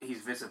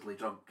 He's visibly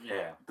drunk.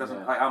 Yeah.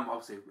 I'm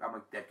a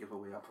dead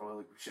giveaway. I'm probably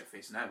like shit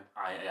faced now.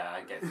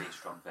 I get face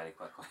drunk very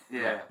quickly.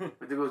 Yeah,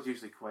 but Dougal's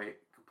usually quite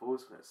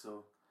composed with it,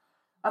 so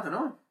I don't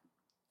know.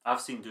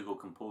 I've seen Dougal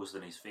composed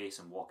in his face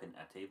and walk into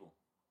a table.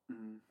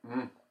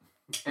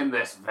 In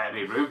this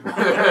very room.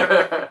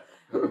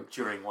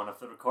 During one of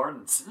the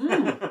recordings.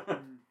 Yeah,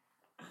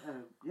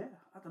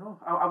 I don't know.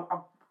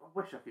 I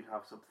wish I could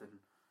have something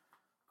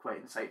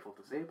quite insightful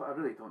to say, but I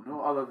really don't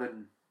know. Other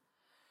than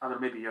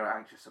maybe you're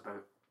anxious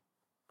about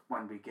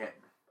when we get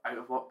out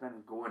of lockdown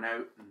and going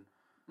out and.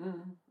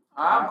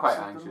 I'm quite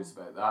anxious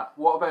about that.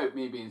 What about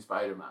me being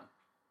Spider-Man?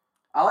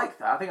 I like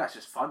that. I think that's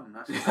just fun.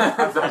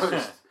 That's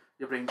just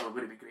your brain going,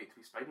 would it be great to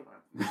be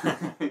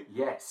Spider-Man?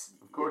 Yes,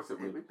 of course it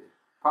would. be.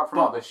 Apart from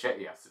all the shit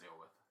he has to deal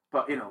with.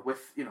 But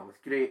with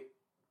great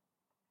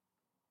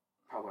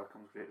power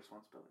comes great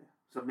responsibility.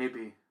 So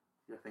maybe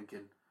you're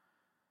thinking,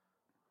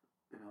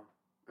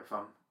 if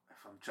I'm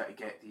trying to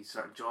get these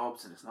certain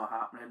jobs and it's not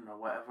happening or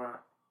whatever,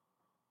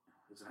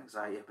 there's an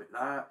anxiety about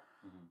that.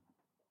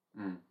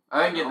 Mm-hmm.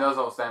 I think it does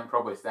all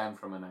probably stem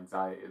from an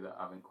anxiety that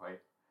I haven't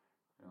quite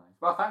realised.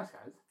 Well, thanks,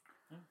 guys.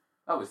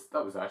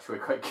 That was actually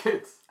quite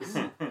good.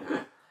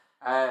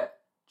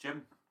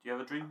 Jim, do you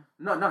have a dream?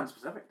 No, nothing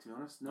specific, to be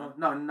honest. No,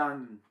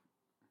 none.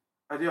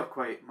 I do have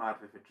quite mad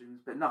vivid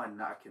dreams, but nothing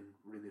that I can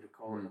really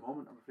recall at the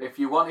moment, I'm afraid. If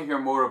you want to hear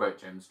more about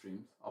Jim's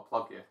dreams, I'll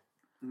plug you.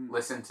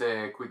 Listen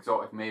to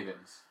Quixotic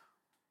Mavens,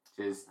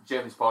 which is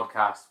Jim's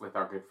podcast with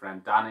our good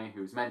friend Danny,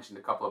 who's mentioned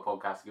a couple of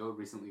podcasts ago,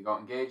 recently got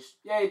engaged.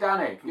 Yay,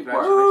 Danny!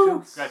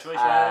 Congratulations.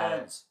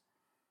 Congratulations.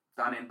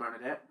 Danny and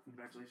Bernadette,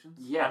 congratulations.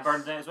 Yes. And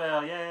Bernadette as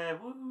well, yeah.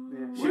 Woo.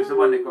 Yeah. She was the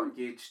one that got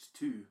engaged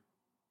to,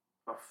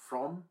 or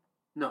from?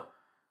 No.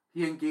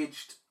 He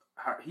engaged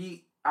her.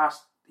 He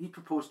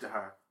proposed to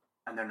her,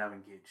 and they're now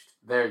engaged.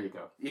 There you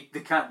go. They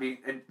can't be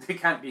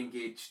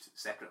engaged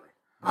separately.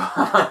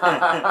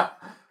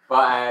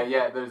 But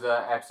there's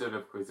an episode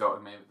of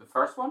Quixotic Mavens. The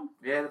first one?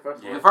 Yeah, the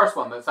first one. The first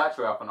one that's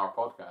actually up on our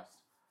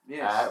podcast.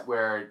 Yes.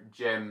 Where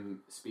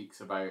Jim speaks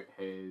about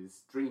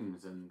his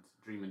dreams and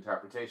dream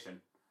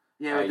interpretation.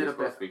 Yeah, we did a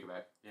bit. Speak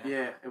about.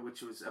 Yeah,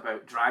 which was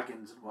about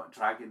dragons and what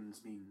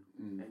dragons mean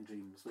in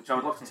dreams, which I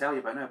would love to tell you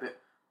about now. But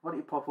why don't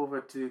you pop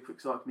over to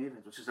Quixotic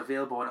Mavens, which is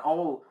available on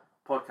all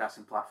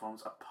podcasting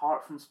platforms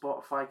apart from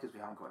Spotify, because we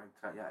haven't got around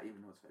to that yet,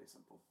 even though it's very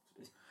simple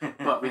to do.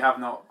 But we have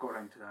not got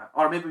around to that,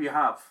 or maybe we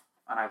have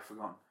and I've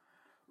forgotten.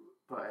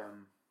 But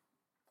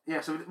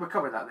so we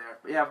covered that there.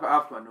 But yeah,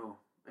 I've got no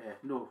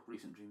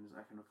recent dreams that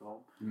I can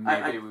recall.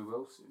 Maybe we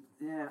will soon.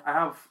 Yeah, I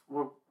have.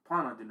 We're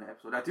planning on doing an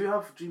episode. I do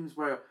have dreams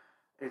where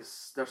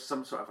there's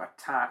some sort of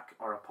attack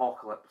or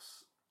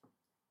apocalypse,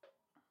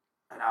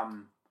 and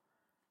I'm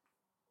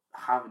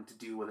having to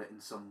deal with it in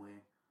some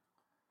way.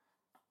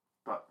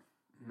 But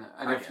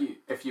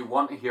if you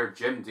want to hear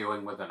Jim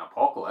dealing with an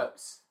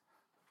apocalypse,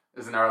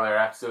 there's an earlier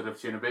episode of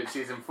Tuna Boot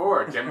Season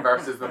 4, Jim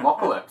versus the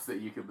Mocalypse, that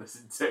you could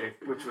listen to,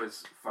 which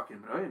was fucking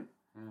brilliant.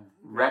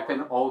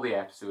 Repping all the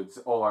episodes,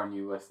 all our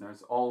new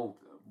listeners, all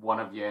one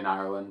of you in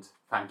Ireland.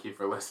 Thank you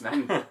for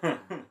listening.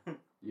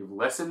 You've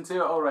listened to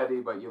it already,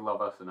 but you love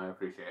us and I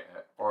appreciate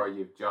it. Or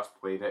you've just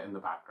played it in the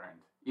background.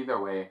 Either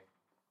way,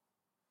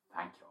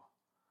 thank you.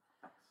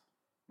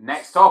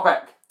 Next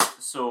topic.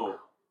 So,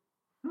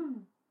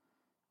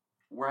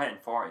 we're hitting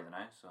 40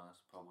 now, so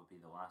that's probably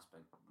the last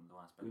big.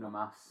 No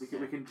maths. We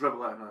can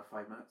dribble out another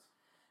 5 minutes.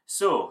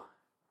 So,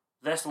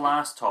 this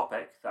last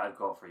topic that I've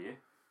got for you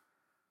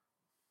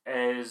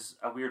is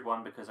a weird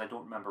one because I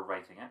don't remember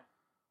writing it.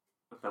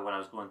 But when I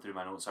was going through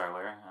my notes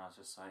earlier, I was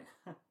just like,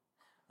 the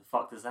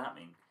fuck does that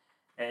mean?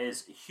 It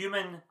is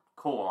human :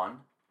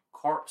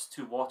 corpse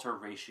to water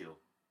ratio.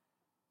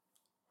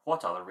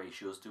 What other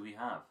ratios do we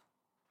have?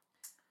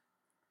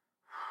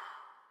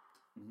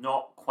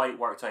 Not quite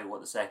worked out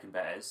what the second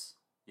bit is,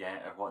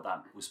 or what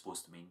that was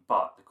supposed to mean.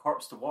 But the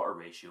corpse to water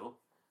ratio,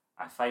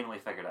 I finally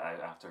figured it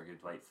out after a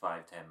good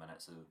 5-10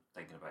 minutes of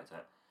thinking about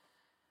it.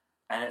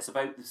 And it's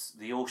about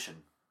the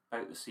ocean,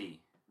 about the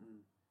sea.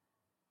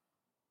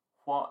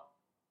 What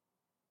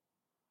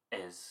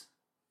is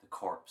the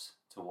corpse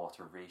to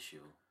water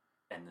ratio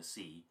in the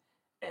sea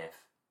if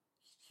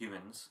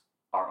humans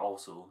are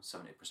also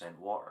 70%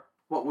 water?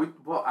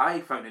 What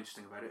I found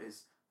interesting about it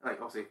is, like,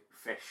 obviously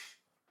fish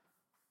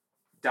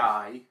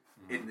die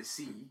in the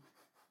sea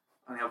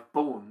and they have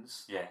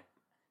bones. Yeah.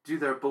 Do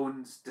their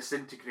bones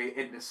disintegrate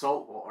into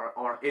salt water,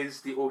 or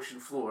is the ocean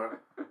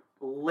floor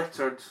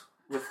littered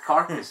with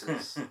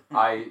carcasses?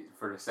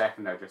 For a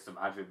second, I just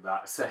imagined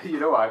that. So, you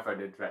know what I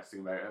found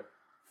interesting about it?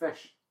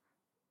 Fish.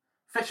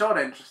 Fish are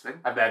interesting.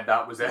 And then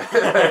that was it.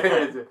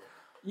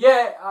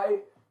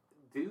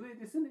 Do they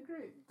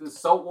disintegrate? Does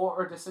salt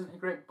water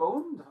disintegrate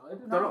bone? I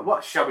don't know.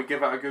 What, shall we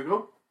give it a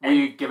Google?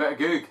 We give it a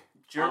goog.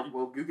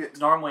 We'll Google it.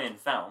 Normally in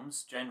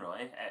films,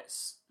 generally,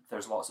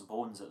 there's lots of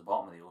bones at the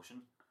bottom of the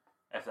ocean.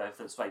 If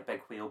it's like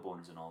big whale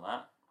bones and all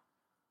that.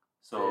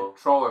 So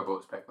the trawler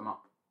boats pick them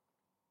up.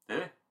 Do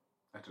they?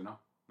 I don't know.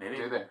 Maybe.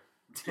 Do they?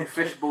 Do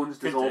fish bones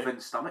Could dissolve do. in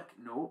stomach?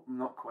 No,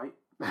 not quite.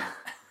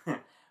 But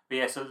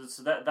yeah, so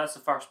that's the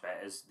first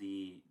bit. Is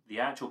the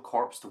actual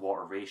corpse to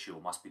water ratio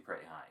must be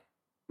pretty high.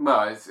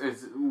 Well, it's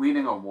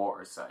leaning on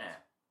water side. Yeah.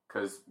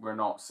 Because we're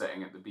not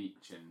sitting at the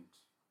beach and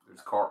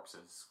there's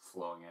corpses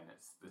flowing in.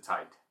 It's the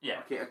tide. Yeah.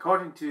 Okay,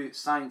 according to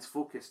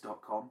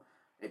sciencefocus.com,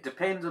 it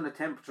depends on the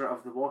temperature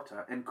of the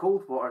water. In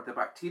cold water, the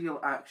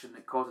bacterial action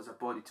that causes a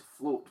body to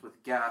float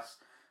with gas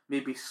may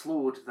be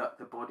slowed that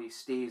the body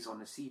stays on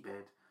the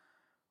seabed.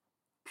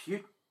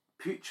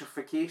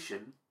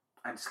 Putrefaction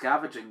and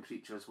scavenging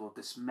creatures will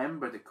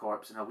dismember the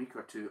corpse in a week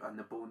or two and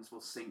the bones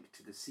will sink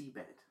to the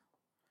seabed.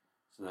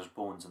 So there's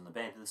bones on the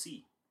bed of the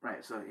sea.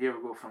 Right, so here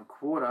we go from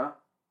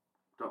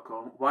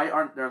Quora.com. Why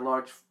aren't there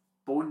large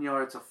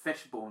boneyards of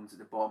fish bones at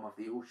the bottom of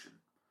the ocean?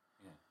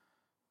 Yeah.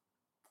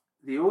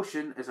 The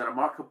ocean is a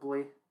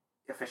remarkably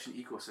efficient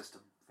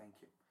ecosystem.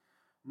 Thank you.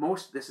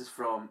 This is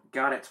from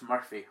Garrett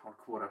Murphy on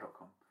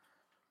Quora.com.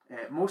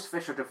 Most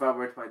fish are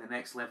devoured by the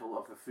next level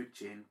of the food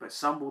chain, but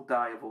some will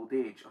die of old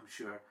age, I'm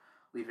sure,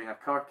 leaving a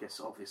carcass,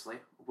 obviously.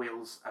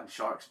 Whales and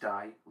sharks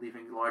die,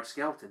 leaving large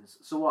skeletons.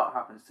 So what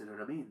happens to the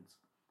remains?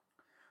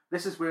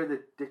 This is where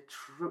the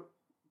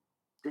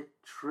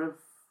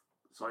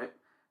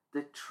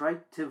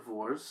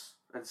detritivores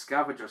and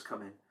scavengers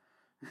come in.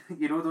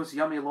 You know those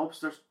yummy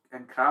lobsters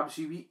and crabs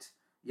you eat?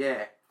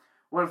 Yeah.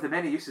 One of the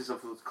many uses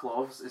of those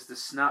claws is to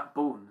snap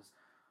bones.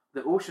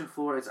 The ocean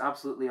floor is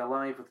absolutely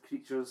alive with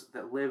creatures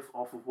that live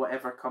off of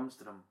whatever comes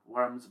to them.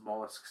 Worms,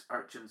 mollusks,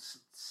 urchins,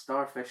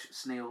 starfish,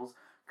 snails,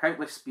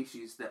 countless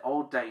species that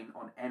all dine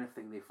on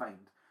anything they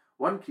find.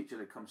 One creature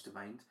that comes to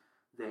mind,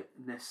 the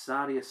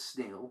Nesarius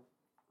snail,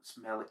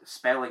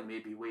 spelling may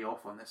be way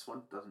off on this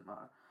one, doesn't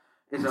matter,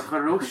 is a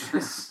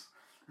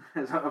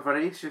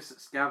voracious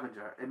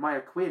scavenger. In my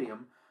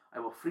aquarium, I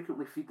will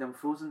frequently feed them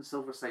frozen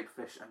silverside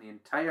fish, and the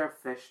entire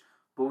fish,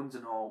 bones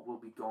and all, will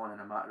be gone in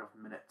a matter of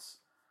minutes.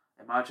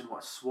 Imagine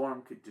what a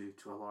swarm could do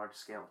to a large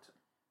skeleton.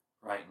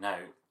 Right, now,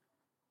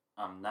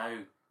 I'm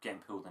now getting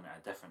pulled in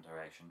a different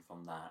direction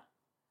from that.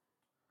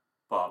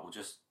 But we'll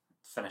just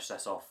finish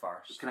this off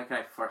first. Can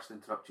I first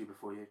interrupt you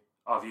before you...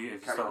 Oh, have you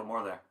still got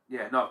more there?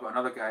 Yeah, no, I've got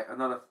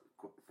another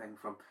thing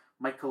from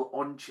Michael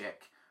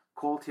Onchek,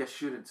 Quality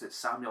Assurance at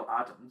Samuel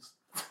Adams,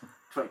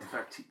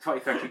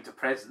 2013 to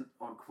present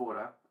on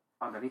Quora.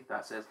 Underneath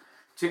that says,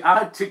 to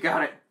add to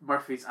Garrett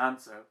Murphy's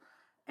answer,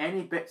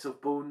 any bits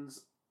and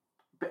bones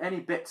that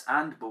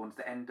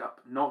end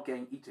up not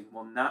getting eaten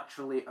will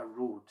naturally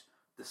erode,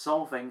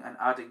 dissolving and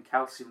adding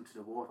calcium to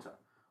the water.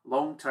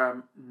 Long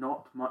term,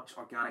 not much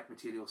organic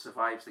material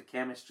survives the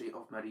chemistry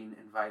of marine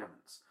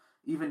environments.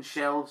 Even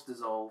shells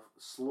dissolve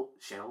slowly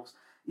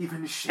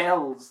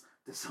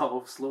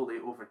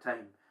over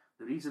time.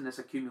 The reason this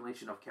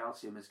accumulation of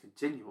calcium is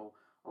continual,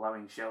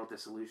 allowing shell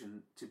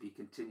dissolution to be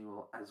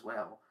continual as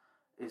well,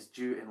 is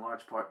due in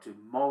large part to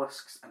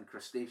mollusks and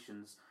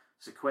crustaceans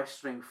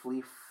sequestering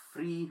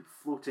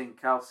free-floating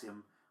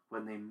calcium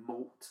when they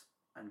molt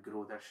and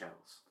grow their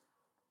shells.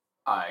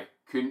 I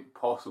couldn't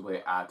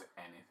possibly add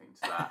anything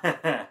to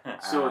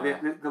that. So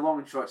the long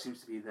and short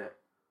seems to be that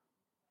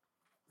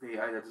they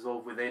either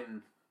dissolve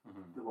within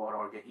the water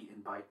or get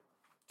eaten by...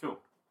 Cool.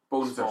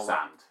 Bones are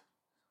sand.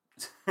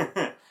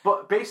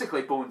 But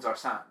basically, bones are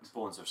sand.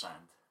 Bones are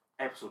sand.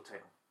 Episode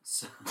title.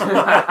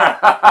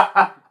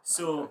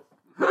 So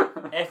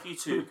if you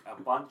took a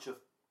bunch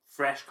of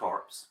fresh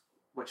corpse,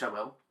 which I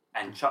will,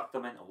 and chucked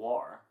them into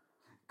water,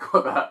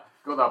 got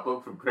that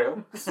bloke from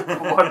Grail.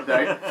 One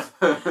down.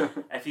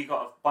 If you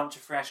got a bunch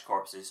of fresh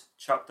corpses,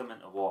 chucked them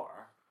into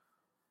water,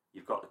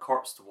 you've got the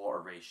corpse to water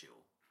ratio.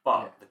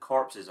 But the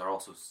corpses are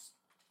also,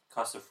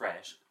 because they're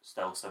fresh,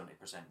 still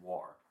 70%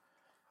 water.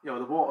 Yeah, well,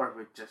 the water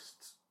would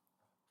just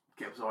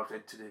get absorbed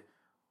into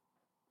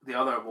the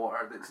other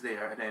water that's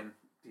there, and then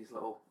these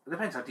little... It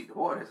depends how deep the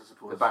water is, I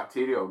suppose. The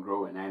bacteria will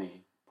grow in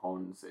any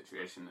pond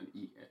situation and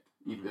eat it.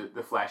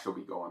 The flesh will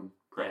be gone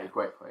pretty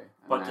quickly,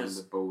 and then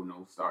the bone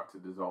will start to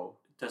dissolve.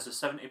 Does the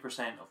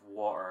 70% of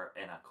water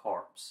in a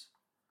corpse,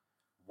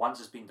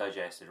 once it's been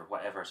digested or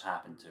whatever's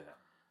happened to it,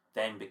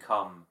 then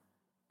become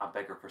a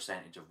bigger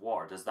percentage of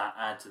water? Does that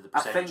add to the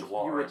percentage of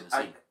water in the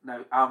sea?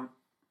 I'm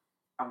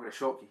going to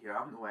shock you here.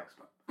 I'm no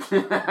expert.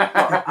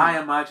 But I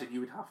imagine you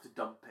would have to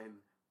dump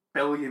in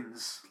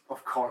billions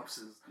of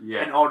corpses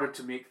in order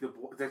to make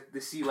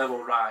the sea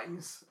level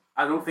rise.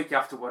 I don't think you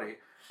have to worry.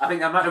 I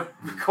think the amount of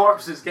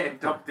corpses getting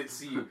dumped at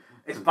sea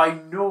is by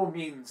no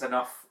means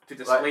enough to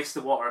displace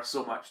the water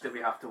so much that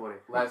we have to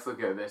worry. Let's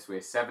look at it this way: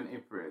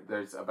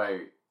 there's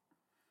about,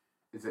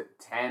 is it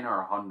 10 or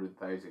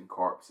 100,000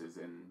 corpses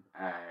in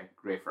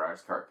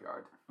Greyfriars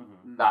Kirkyard?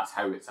 Mm-hmm. That's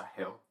how it's a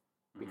hill,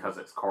 because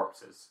it's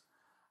corpses,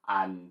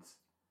 and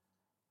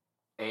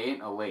it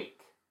ain't a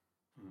lake.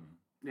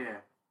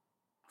 Yeah.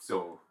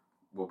 So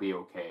we'll be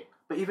okay.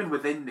 But even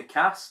within the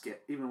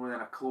casket, even within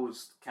a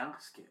closed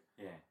casket,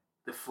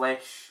 the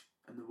flesh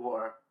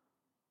water,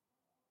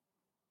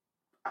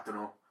 I don't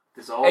know,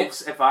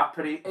 dissolves,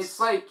 evaporates. It's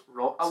like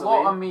rots a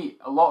away.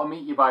 lot of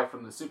meat you buy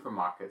from the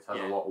supermarkets has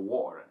Yeah. a lot of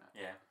water in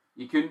it. Yeah.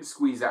 You couldn't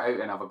squeeze it out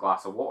and have a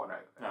glass of water out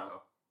of it. No.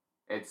 Though.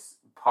 It's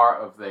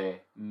part of the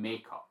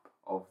makeup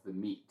of the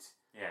meat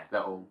Yeah.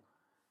 that'll,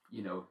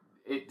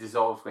 it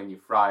dissolves when you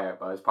fry it,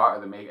 but it's part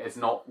of the make. It's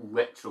not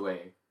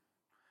literally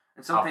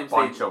And a sometimes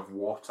bunch of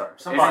water.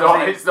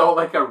 sometimes It's not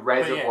like a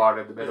reservoir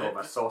in the middle of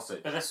a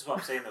sausage. But this is what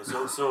I'm saying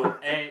though. So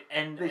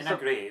in a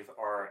grave,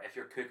 or if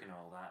you're cooking and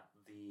all that,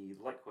 the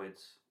liquid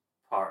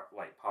part of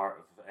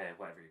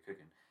whatever you're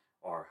cooking,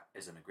 or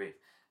is in a grave,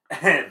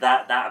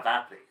 that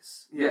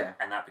evaporates. Yeah.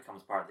 And that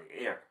becomes part of the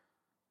air.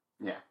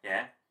 Yeah.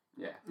 Yeah.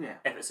 Yeah.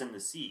 If it's in the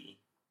sea,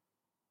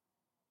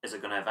 is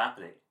it going to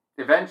evaporate?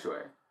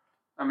 Eventually.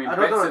 I mean, I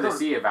bits don't- of the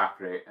sea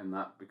evaporate and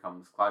that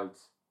becomes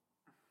clouds.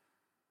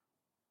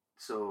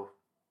 So,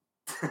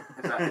 is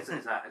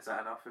that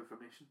enough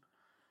information?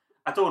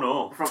 I don't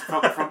know.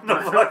 From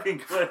no fucking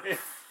clue.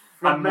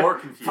 I'm more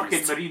confused.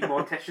 Fucking marine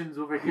morticians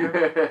over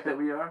here that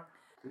we are.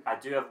 I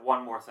do have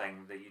one more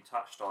thing that you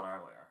touched on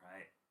earlier,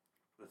 right?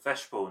 The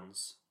fish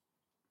bones,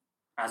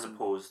 as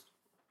opposed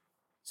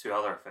to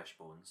other fish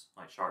bones,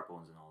 like shark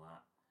bones and all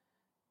that.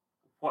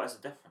 What is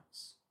the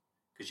difference?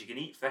 Because you can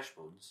eat fish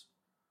bones.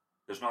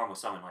 There's normal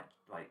salmon,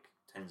 like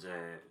tins of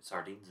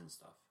sardines and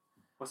stuff.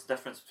 What's the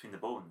difference between the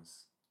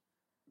bones?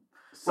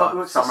 Some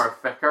are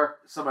thicker.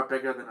 Some are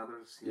bigger than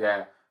others.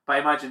 Yeah. But I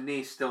imagine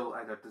they still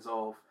either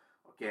dissolve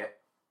or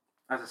get,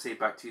 as I say,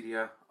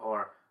 bacteria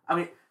or... I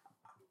mean,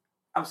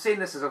 I'm saying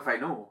this as if I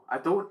know. I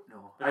don't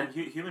know. But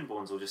then human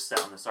bones will just sit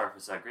on the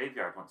surface of a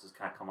graveyard once it's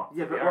kind of come up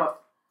Yeah, from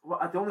but the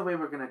earth. the only way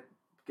we're going to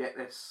get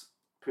this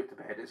put to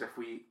bed is if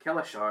we kill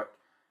a shark,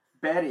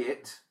 bury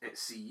it at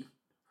sea,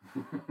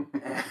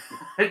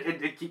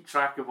 and keep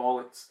track of all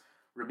its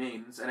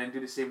remains, and then do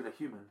the same with a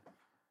human.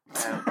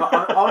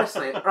 But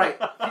honestly, right,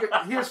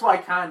 here's what I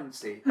can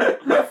say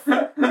with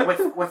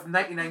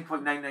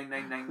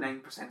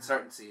 99.99999%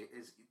 certainty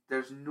is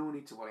there's no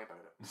need to worry about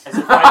it. Is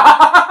it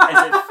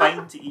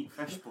fine to eat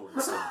fish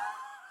bones?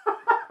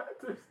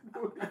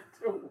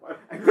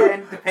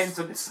 Again, depends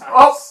on the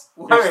size.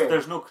 Oh,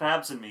 There's no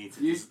crabs in me to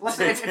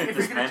Listen, if you're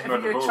dismember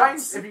the going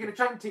bones. to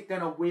try and take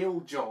down a whale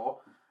jaw,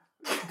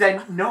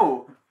 then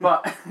no.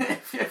 But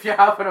if you're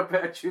having a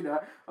bit of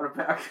tuna or a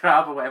bit of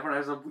crab or whatever,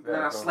 and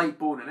there's a slight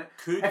bone in it,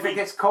 if it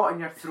gets caught in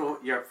your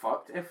throat, you're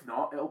fucked. If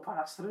not, it'll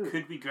pass through.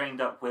 Could we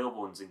grind up whale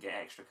bones and get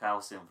extra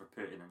calcium for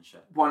pudding and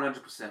shit?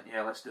 100%.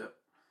 Yeah, let's do it.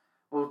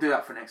 We'll do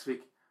that for next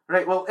week.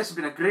 Right, well, this has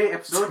been a great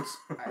episode.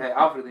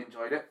 I've really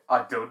enjoyed it.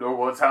 I don't know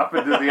what's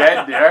happened at the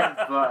end there,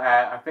 but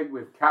I think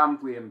we've calmed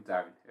Liam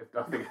down, if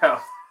nothing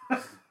else.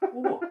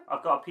 Oh,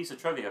 I've got a piece of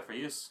trivia for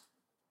you.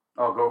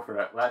 Oh, go for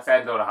it. Let's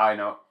end on a high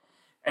note.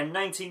 In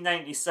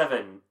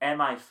 1997,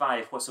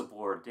 MI5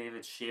 whistleblower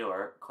David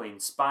Shaler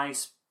claimed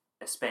spies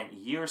spent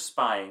years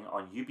spying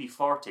on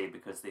UB40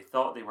 because they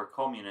thought they were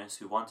communists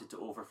who wanted to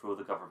overthrow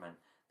the government.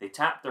 They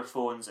tapped their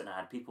phones and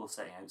had people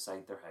sitting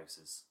outside their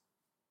houses.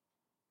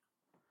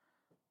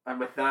 And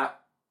with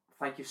that,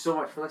 thank you so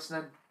much for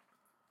listening.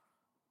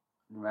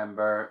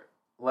 Remember,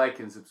 like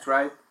and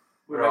subscribe.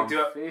 We We're might on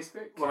do it.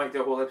 Facebook. We might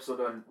do a whole episode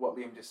on what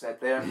Liam just said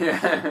there.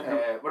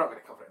 Yeah. We're not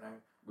going to cover it now.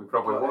 We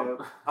probably But,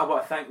 won't. I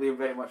want to thank Liam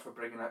very much for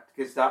bringing it,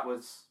 because that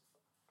was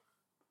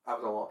a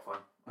lot of fun.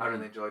 I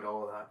really enjoyed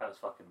all of that. That was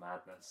fucking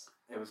madness.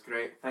 It was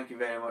great. Thank you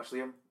very much,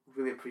 Liam.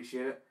 Really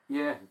appreciate it.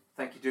 Yeah.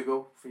 Thank you,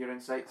 Dougal, for your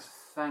insights.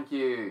 Thank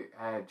you,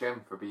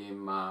 Jim, for being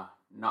my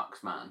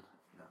Nux man.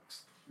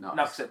 Nux. Nux.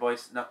 Nux it,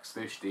 boys. Nux.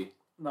 Bushty.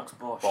 Nux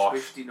Bosch. Bosch.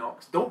 Bushty Nux.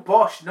 Don't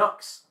Bosch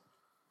Nux.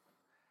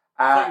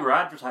 I thought you were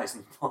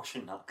advertising Bosch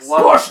and Nux.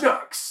 Bosch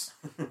Nux!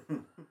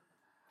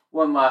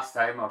 One last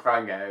time, I'll try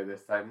and get out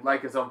this time.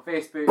 Like us on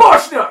Facebook.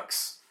 Bosch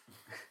Nux!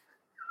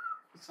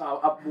 So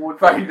I won't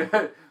Find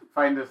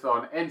us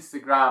on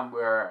Instagram.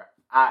 We're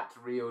at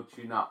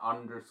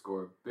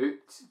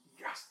RealTuna_boot.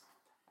 Yes.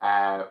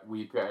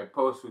 We put out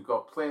posts. We've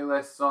got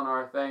playlists on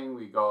our thing.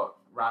 We got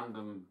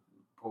random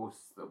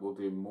posts that we'll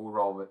do more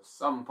of at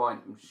some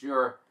point, I'm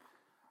sure.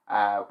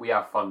 We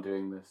have fun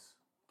doing this.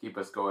 Keep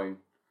us going.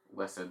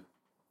 Listen,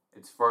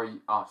 it's for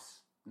us,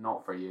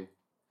 not for you.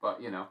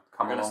 But,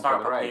 come We're going to along start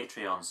for the a ride.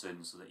 Patreon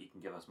soon so that you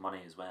can give us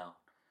money as well.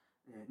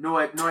 Yeah. No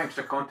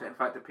extra content. In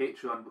fact, the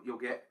Patreon, you'll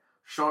get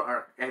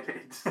shorter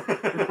edited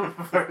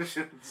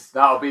versions.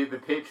 That'll be the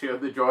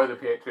Patreon. The joy of the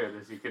Patreon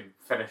is you can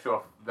finish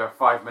off their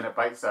 5-minute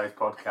bite-sized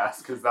podcast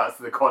because that's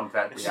the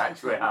content we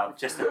actually have.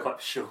 Just a clip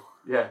show.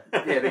 Yeah.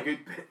 Yeah, the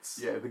good bits.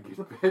 Yeah, the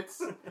good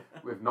bits.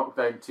 We've knocked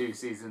down 2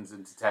 seasons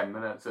into 10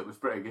 minutes. It was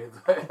pretty good.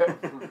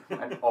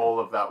 And all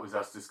of that was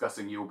us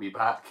discussing You'll Be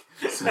Back.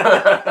 So,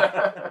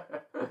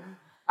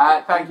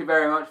 thank you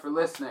very much for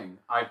listening.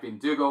 I've been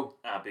Dougal.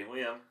 I've been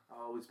Liam.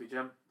 I'll always be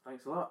Jim.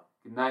 Thanks a lot.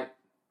 Good night.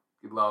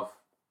 Good love.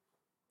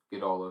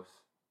 Good olives.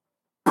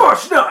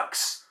 Bosch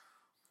Nux!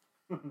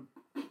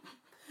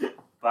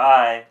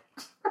 Bye.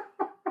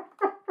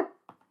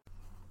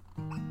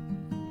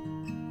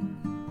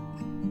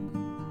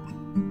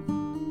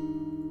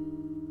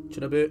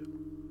 Should I boot?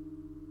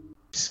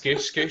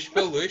 Skoosh, skoosh,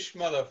 baloosh,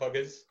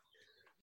 motherfuckers.